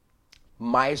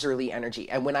 miserly energy.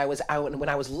 And when I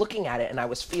was looking at it and I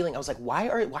was like,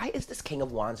 why is this King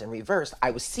of Wands in reverse?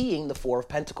 I was seeing the Four of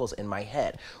Pentacles in my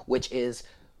head, which is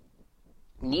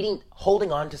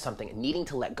holding on to something and needing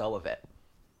to let go of it.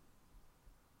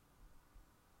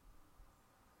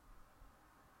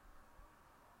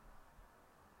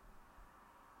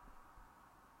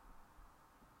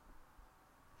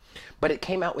 But it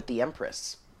came out with the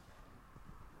Empress.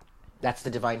 That's the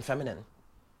divine feminine.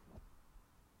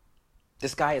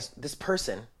 This guy,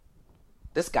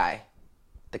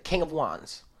 the King of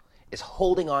Wands, is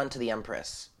holding on to the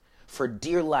Empress for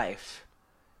dear life,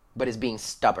 but is being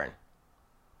stubborn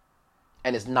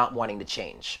and is not wanting to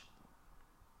change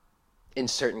in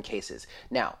certain cases.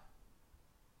 Now,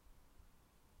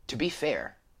 to be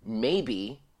fair,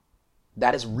 maybe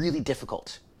that is really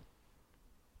difficult.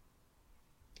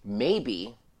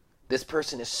 Maybe this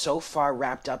person is so far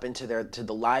wrapped up into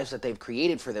the lives that they've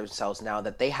created for themselves now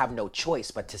that they have no choice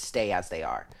but to stay as they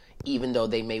are, even though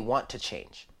they may want to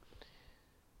change.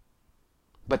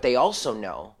 But they also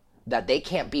know that they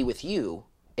can't be with you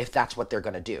if that's what they're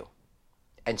going to do.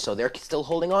 And so they're still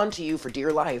holding on to you for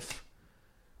dear life,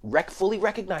 fully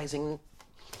recognizing,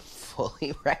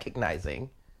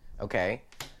 okay,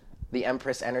 the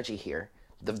Empress energy here,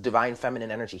 the divine feminine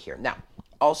energy here. Now,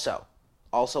 also,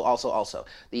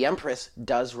 the Empress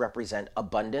does represent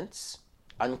abundance,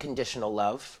 unconditional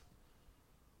love.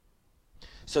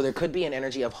 So there could be an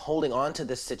energy of holding on to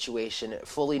this situation,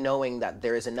 fully knowing that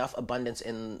there is enough abundance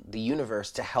in the universe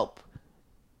to help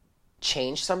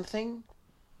change something.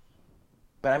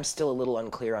 But I'm still a little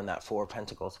unclear on that Four of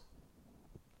Pentacles.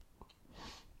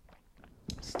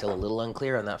 Still a little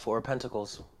unclear on that Four of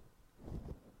Pentacles.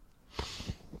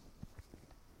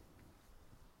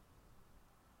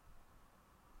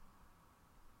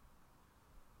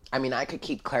 I mean, I could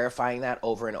keep clarifying that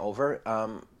over and over.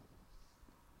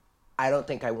 I don't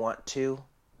think I want to.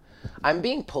 I'm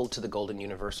being pulled to the Golden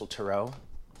Universal Tarot.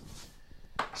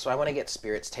 So I want to get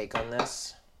Spirit's take on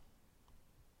this.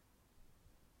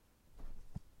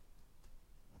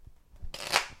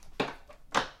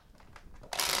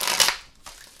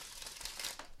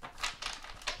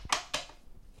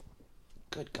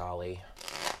 Good golly.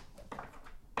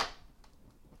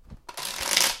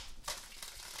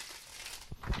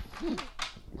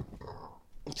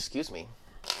 Excuse me.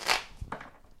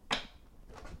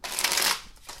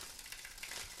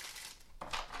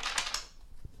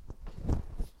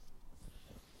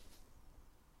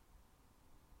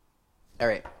 All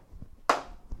right.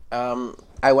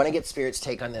 I want to get Spirit's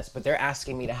take on this, but they're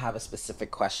asking me to have a specific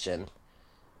question.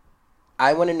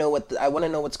 I want to know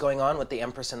what's going on with the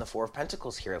Empress and the Four of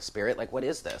Pentacles here, Spirit. Like, what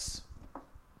is this?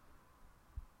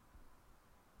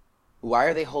 Why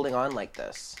are they holding on like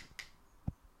this?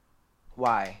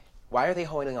 Why? Why are they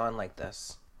holding on like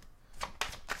this?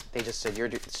 They just said,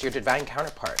 it's your divine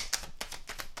counterpart.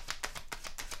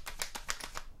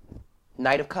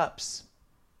 Knight of Cups.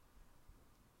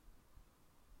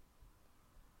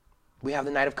 We have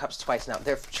the Knight of Cups twice now.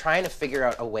 They're trying to figure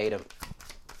out a way to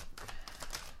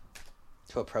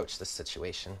approach this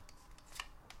situation.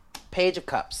 Page of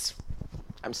Cups.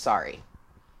 I'm sorry.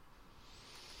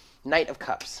 Knight of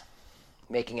Cups.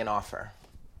 Making an offer.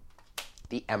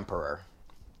 The Emperor.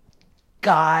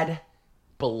 God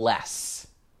bless.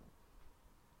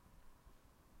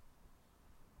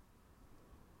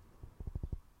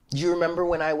 Do you remember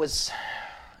when I was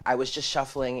just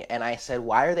shuffling and I said,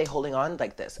 why are they holding on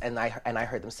like this? And I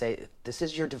heard them say, this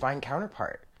is your divine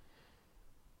counterpart.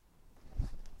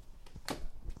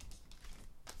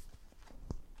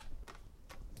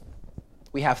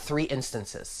 We have three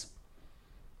instances.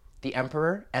 The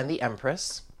Emperor and the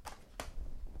Empress.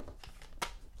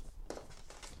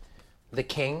 The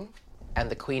King and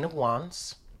the Queen of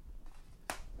Wands.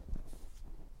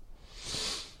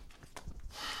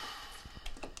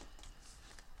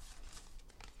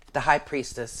 The High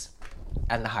Priestess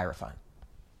and the Hierophant.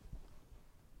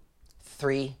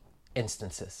 Three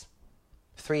instances.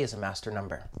 3 is a master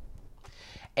number.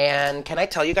 And can I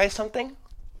tell you guys something?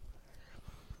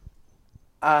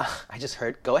 I just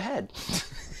heard, go ahead.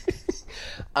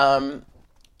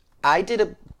 I did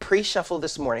a pre-shuffle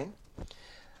this morning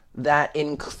that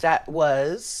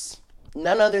was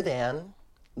none other than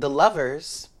the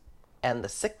Lovers and the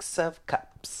Six of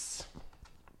Cups.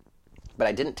 But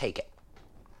I didn't take it.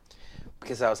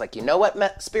 Because I was like, you know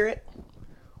what, Spirit?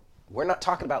 We're not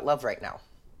talking about love right now.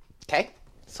 Okay?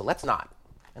 So let's not.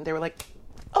 And they were like,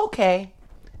 okay.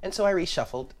 And so I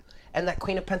reshuffled, and that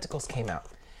Queen of Pentacles came out.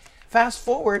 Fast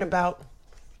forward about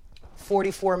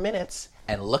 44 minutes,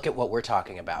 and look at what we're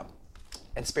talking about.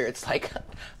 And Spirit's like,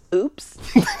 oops.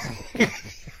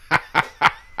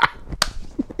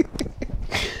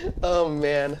 Oh,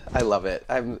 man. I love it.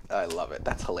 I love it.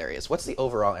 That's hilarious. What's the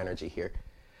overall energy here?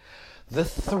 The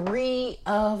Three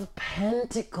of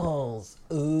Pentacles.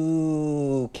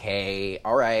 Ooh, okay.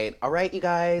 All right. All right, you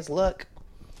guys. Look.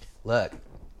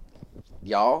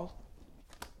 Y'all,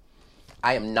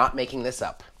 I am not making this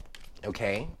up.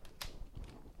 Okay?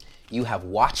 You have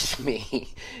watched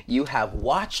me. You have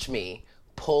watched me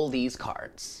pull these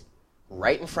cards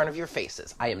right in front of your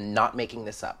faces. I am not making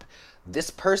this up. This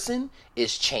person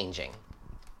is changing.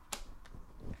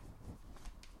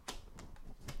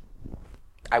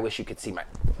 I wish you could see my...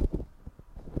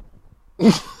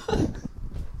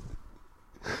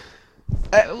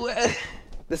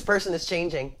 This person is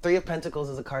changing. Three of Pentacles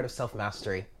is a card of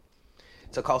self-mastery.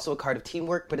 It's also a card of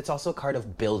teamwork, but it's also a card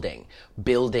of building.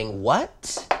 Building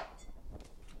what?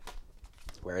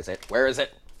 Where is it? Where is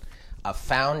it? A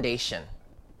foundation.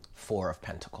 Four of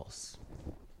Pentacles.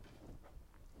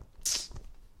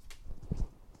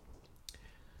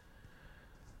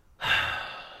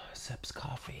 Sips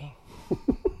coffee.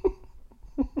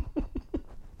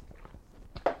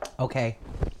 Okay.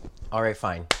 All right,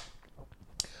 fine.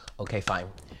 Okay, fine.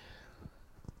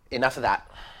 Enough of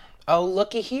that. Oh,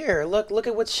 looky here. Look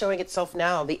at what's showing itself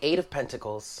now. The Eight of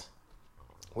Pentacles.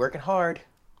 Working hard.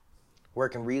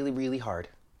 Working really, really hard.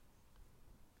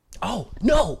 Oh,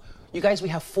 no! You guys, we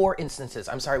have four instances.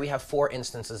 I'm sorry, we have four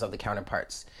instances of the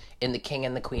counterparts in the King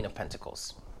and the Queen of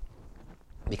Pentacles.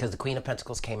 Because the Queen of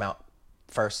Pentacles came out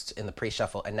first in the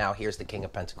pre-shuffle, and now here's the King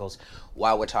of Pentacles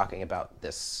while we're talking about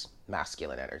this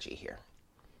masculine energy here.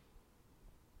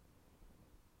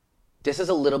 This is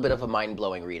a little bit of a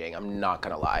mind-blowing reading. I'm not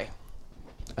going to lie.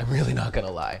 I'm really not going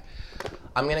to lie.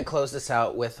 I'm going to close this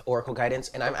out with Oracle guidance,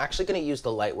 and I'm actually going to use the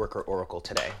Lightworker Oracle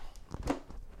today.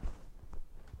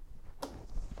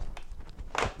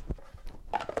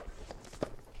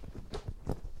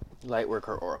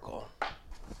 Lightworker Oracle.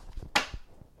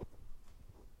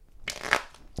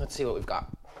 Let's see what we've got.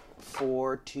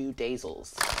 4-2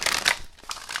 Dazels.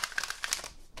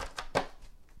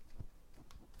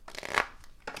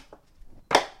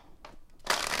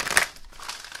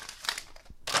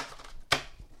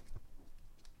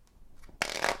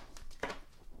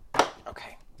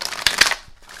 Okay.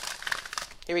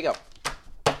 Here we go.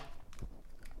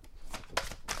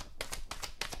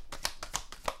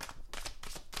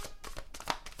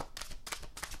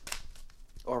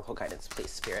 Oracle guidance,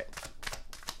 please, Spirit.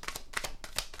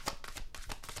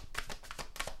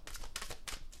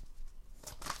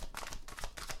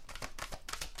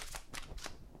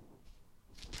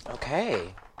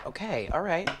 Okay, all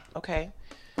right, okay.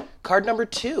 Card number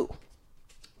 2.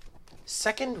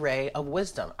 Second Ray of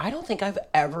Wisdom. I don't think I've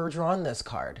ever drawn this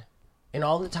card. In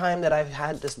all the time that I've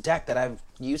had this deck that I've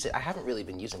used it, I haven't really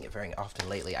been using it very often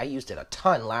lately. I used it a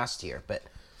ton last year, but...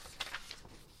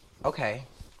 Okay.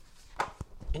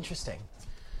 Interesting.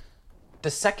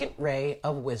 The Second Ray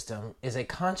of Wisdom is a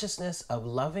consciousness of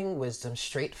loving wisdom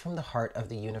straight from the heart of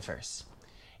the universe.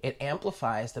 It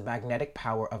amplifies the magnetic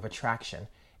power of attraction,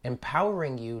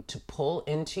 empowering you to pull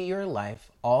into your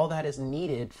life all that is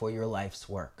needed for your life's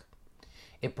work.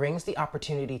 It brings the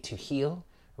opportunity to heal,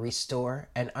 restore,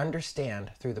 and understand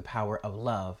through the power of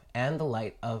love and the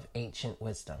light of ancient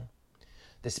wisdom.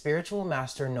 The spiritual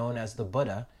master known as the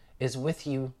Buddha is with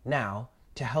you now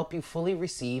to help you fully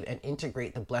receive and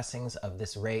integrate the blessings of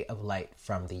this ray of light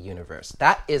from the universe.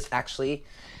 That is actually...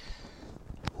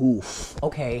 Oof.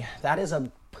 Okay, that is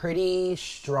a pretty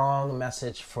strong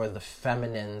message for the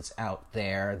feminines out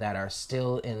there that are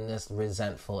still in this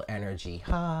resentful energy.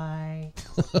 Hi.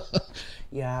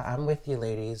 Yeah, I'm with you,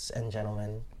 ladies and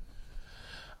gentlemen.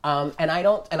 And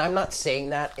I'm not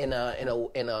saying that in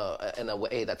a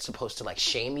way that's supposed to like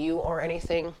shame you or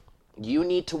anything. You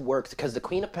need to work, because the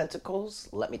Queen of Pentacles,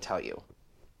 let me tell you,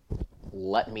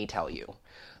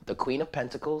 the Queen of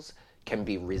Pentacles can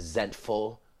be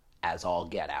resentful as all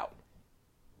get out.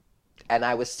 And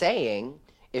I was saying,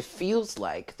 it feels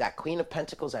like that Queen of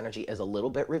Pentacles energy is a little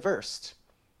bit reversed.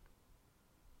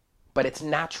 But it's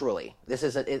naturally.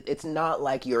 It's not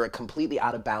like you're completely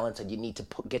out of balance and you need to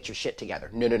get your shit together.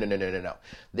 No.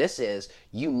 This is,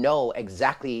 you know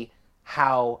exactly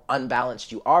how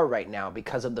unbalanced you are right now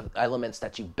because of the elements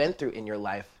that you've been through in your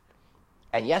life.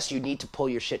 And yes, you need to pull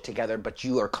your shit together, but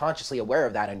you are consciously aware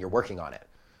of that and you're working on it.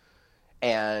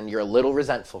 And you're a little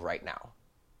resentful right now.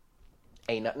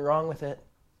 Ain't nothing wrong with it.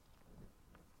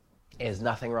 There's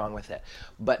nothing wrong with it.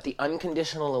 But the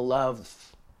unconditional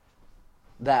love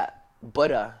that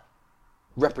Buddha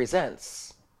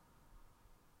represents,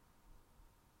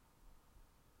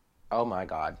 oh my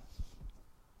God,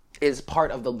 is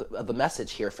part of the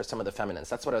message here for some of the feminines.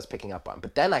 That's what I was picking up on.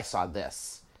 But then I saw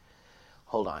this.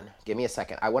 Hold on. Give me a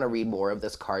second. I want to read more of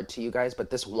this card to you guys, but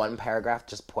this one paragraph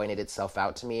just pointed itself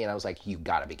out to me, and I was like, you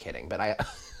gotta be kidding. But I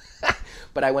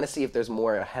but I want to see if there's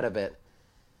more ahead of it.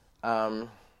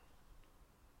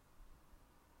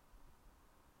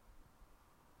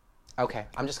 Okay,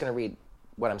 I'm just going to read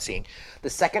what I'm seeing. The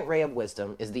second ray of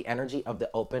wisdom is the energy of the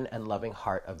open and loving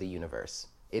heart of the universe.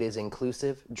 It is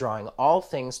inclusive, drawing all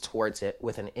things towards it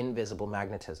with an invisible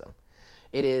magnetism.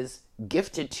 It is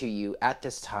gifted to you at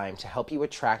this time to help you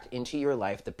attract into your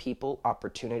life the people,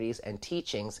 opportunities, and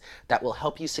teachings that will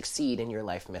help you succeed in your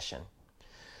life mission.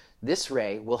 This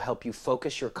ray will help you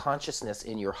focus your consciousness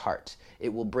in your heart.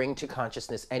 It will bring to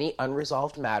consciousness any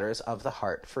unresolved matters of the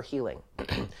heart for healing.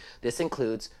 This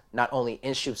includes not only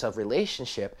issues of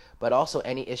relationship, but also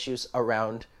any issues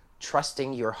around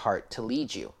trusting your heart to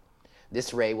lead you.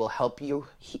 This ray will help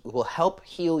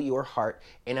heal your heart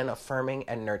in an affirming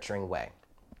and nurturing way.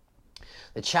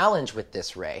 The challenge with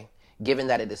this ray, given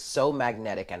that it is so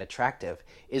magnetic and attractive,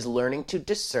 is learning to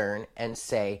discern and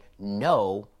say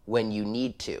no when you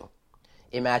need to.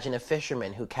 Imagine a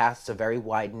fisherman who casts a very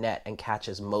wide net and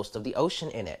catches most of the ocean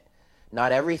in it.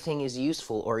 Not everything is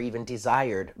useful or even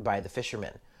desired by the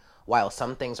fisherman. While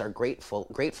some things are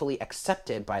gratefully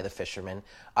accepted by the fisherman,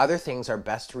 other things are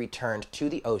best returned to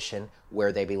the ocean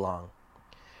where they belong.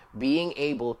 Being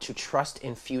able to trust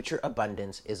in future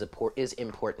abundance is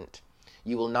important.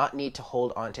 You will not need to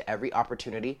hold on to every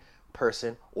opportunity,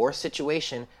 person, or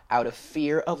situation out of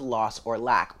fear of loss or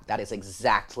lack. That is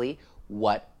exactly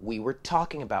what we were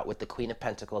talking about with the Queen of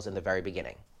Pentacles in the very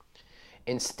beginning.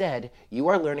 Instead, you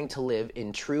are learning to live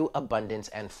in true abundance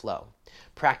and flow.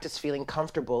 Practice feeling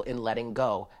comfortable in letting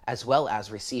go as well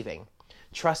as receiving.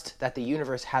 Trust that the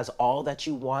universe has all that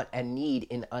you want and need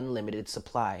in unlimited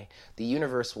supply. The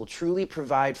universe will truly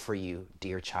provide for you,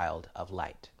 dear child of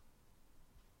light.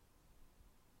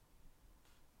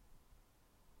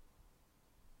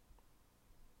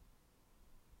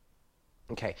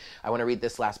 Okay, I want to read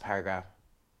this last paragraph.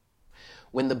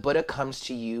 When the Buddha comes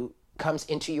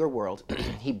into your world,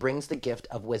 he brings the gift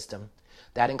of wisdom.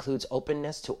 That includes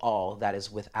openness to all that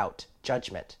is without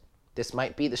judgment. This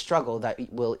might be the struggle that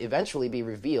will eventually be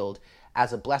revealed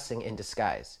as a blessing in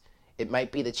disguise. It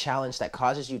might be the challenge that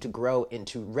causes you to grow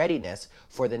into readiness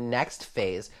for the next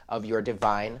phase of your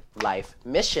divine life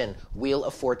mission. Wheel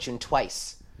of Fortune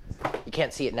twice. You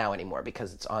can't see it now anymore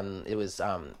because it was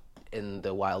in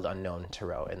the Wild Unknown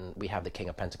Tarot, and we have the King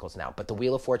of Pentacles now. But the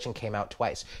Wheel of Fortune came out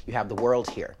twice. You have the World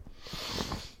here.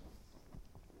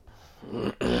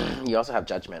 You also have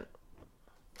Judgment,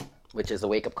 which is a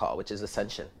wake-up call, which is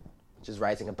ascension, which is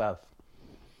rising above.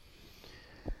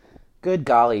 Good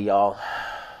golly, y'all.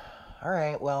 All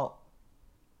right, well,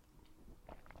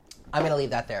 I'm going to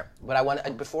leave that there.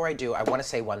 But before I do, I want to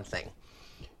say one thing.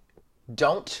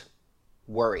 Don't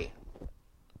worry.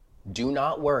 Do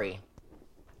not worry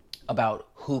about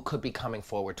who could be coming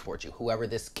forward towards you. Whoever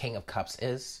this King of Cups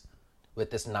is,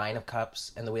 with this Nine of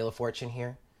Cups and the Wheel of Fortune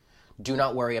here, do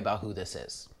not worry about who this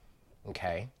is,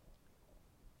 okay?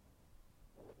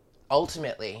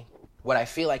 Ultimately, what I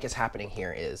feel like is happening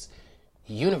here is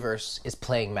the universe is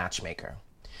playing matchmaker.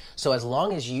 So as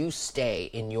long as you stay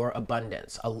in your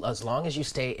abundance, as long as you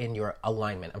stay in your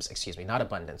alignment, not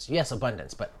abundance, yes,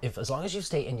 abundance, but as long as you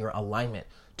stay in your alignment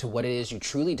to what it is you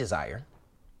truly desire,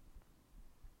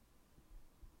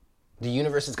 the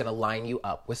universe is going to line you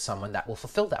up with someone that will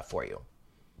fulfill that for you.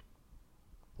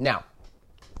 Now,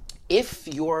 if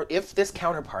this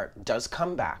counterpart does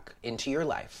come back into your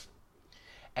life,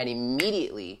 and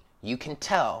immediately you can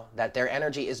tell that their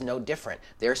energy is no different,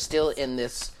 they're still in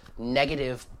this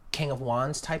negative King of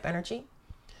Wands type energy,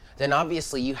 then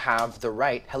obviously you have the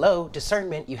right,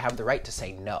 discernment, you have the right to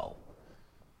say no.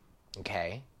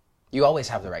 Okay? You always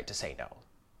have the right to say no.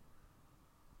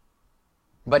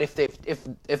 But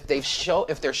if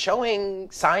they're showing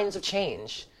signs of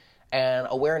change and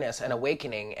awareness and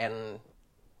awakening and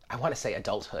I want to say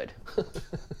adulthood,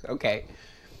 okay,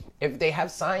 if they have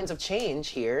signs of change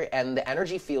here and the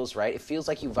energy feels right, it feels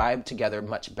like you vibe together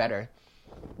much better,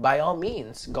 by all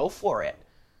means, go for it.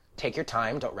 Take your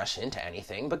time, don't rush into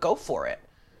anything, but go for it.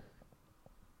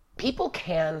 People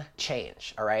can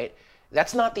change, all right?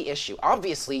 That's not the issue.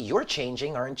 Obviously, you're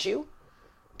changing, aren't you?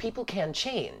 People can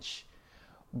change.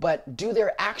 But do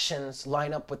their actions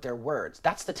line up with their words?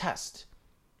 That's the test.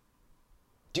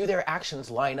 Do their actions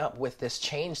line up with this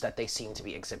change that they seem to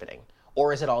be exhibiting?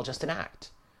 Or is it all just an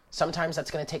act? Sometimes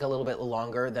that's going to take a little bit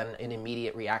longer than an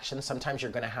immediate reaction. Sometimes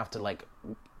you're going to have to,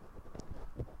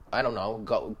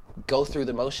 go through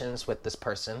the motions with this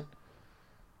person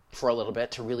for a little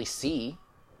bit to really see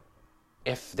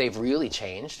if they've really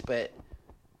changed. But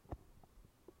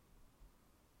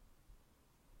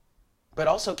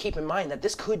also keep in mind that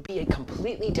this could be a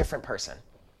completely different person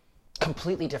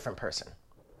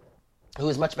who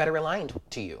is much better aligned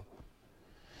to you.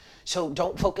 So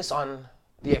don't focus on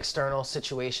the external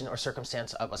situation or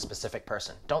circumstance of a specific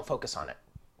person. Don't focus on it.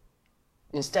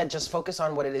 Instead, just focus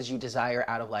on what it is you desire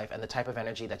out of life and the type of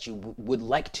energy that you would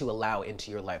like to allow into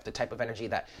your life, the type of energy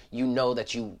that you know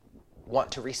that you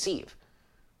want to receive.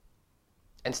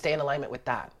 And stay in alignment with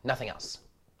that, nothing else.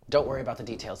 Don't worry about the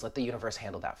details. Let the universe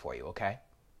handle that for you, okay?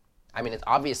 I mean,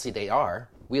 obviously they are.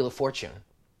 Wheel of Fortune.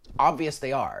 Obvious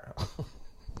they are.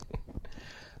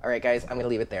 All right, guys, I'm going to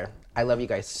leave it there. I love you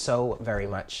guys so very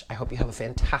much. I hope you have a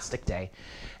fantastic day.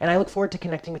 And I look forward to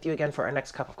connecting with you again for our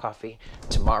next cup of coffee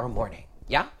tomorrow morning.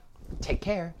 Yeah? Take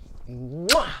care.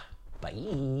 Mwah!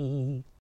 Bye.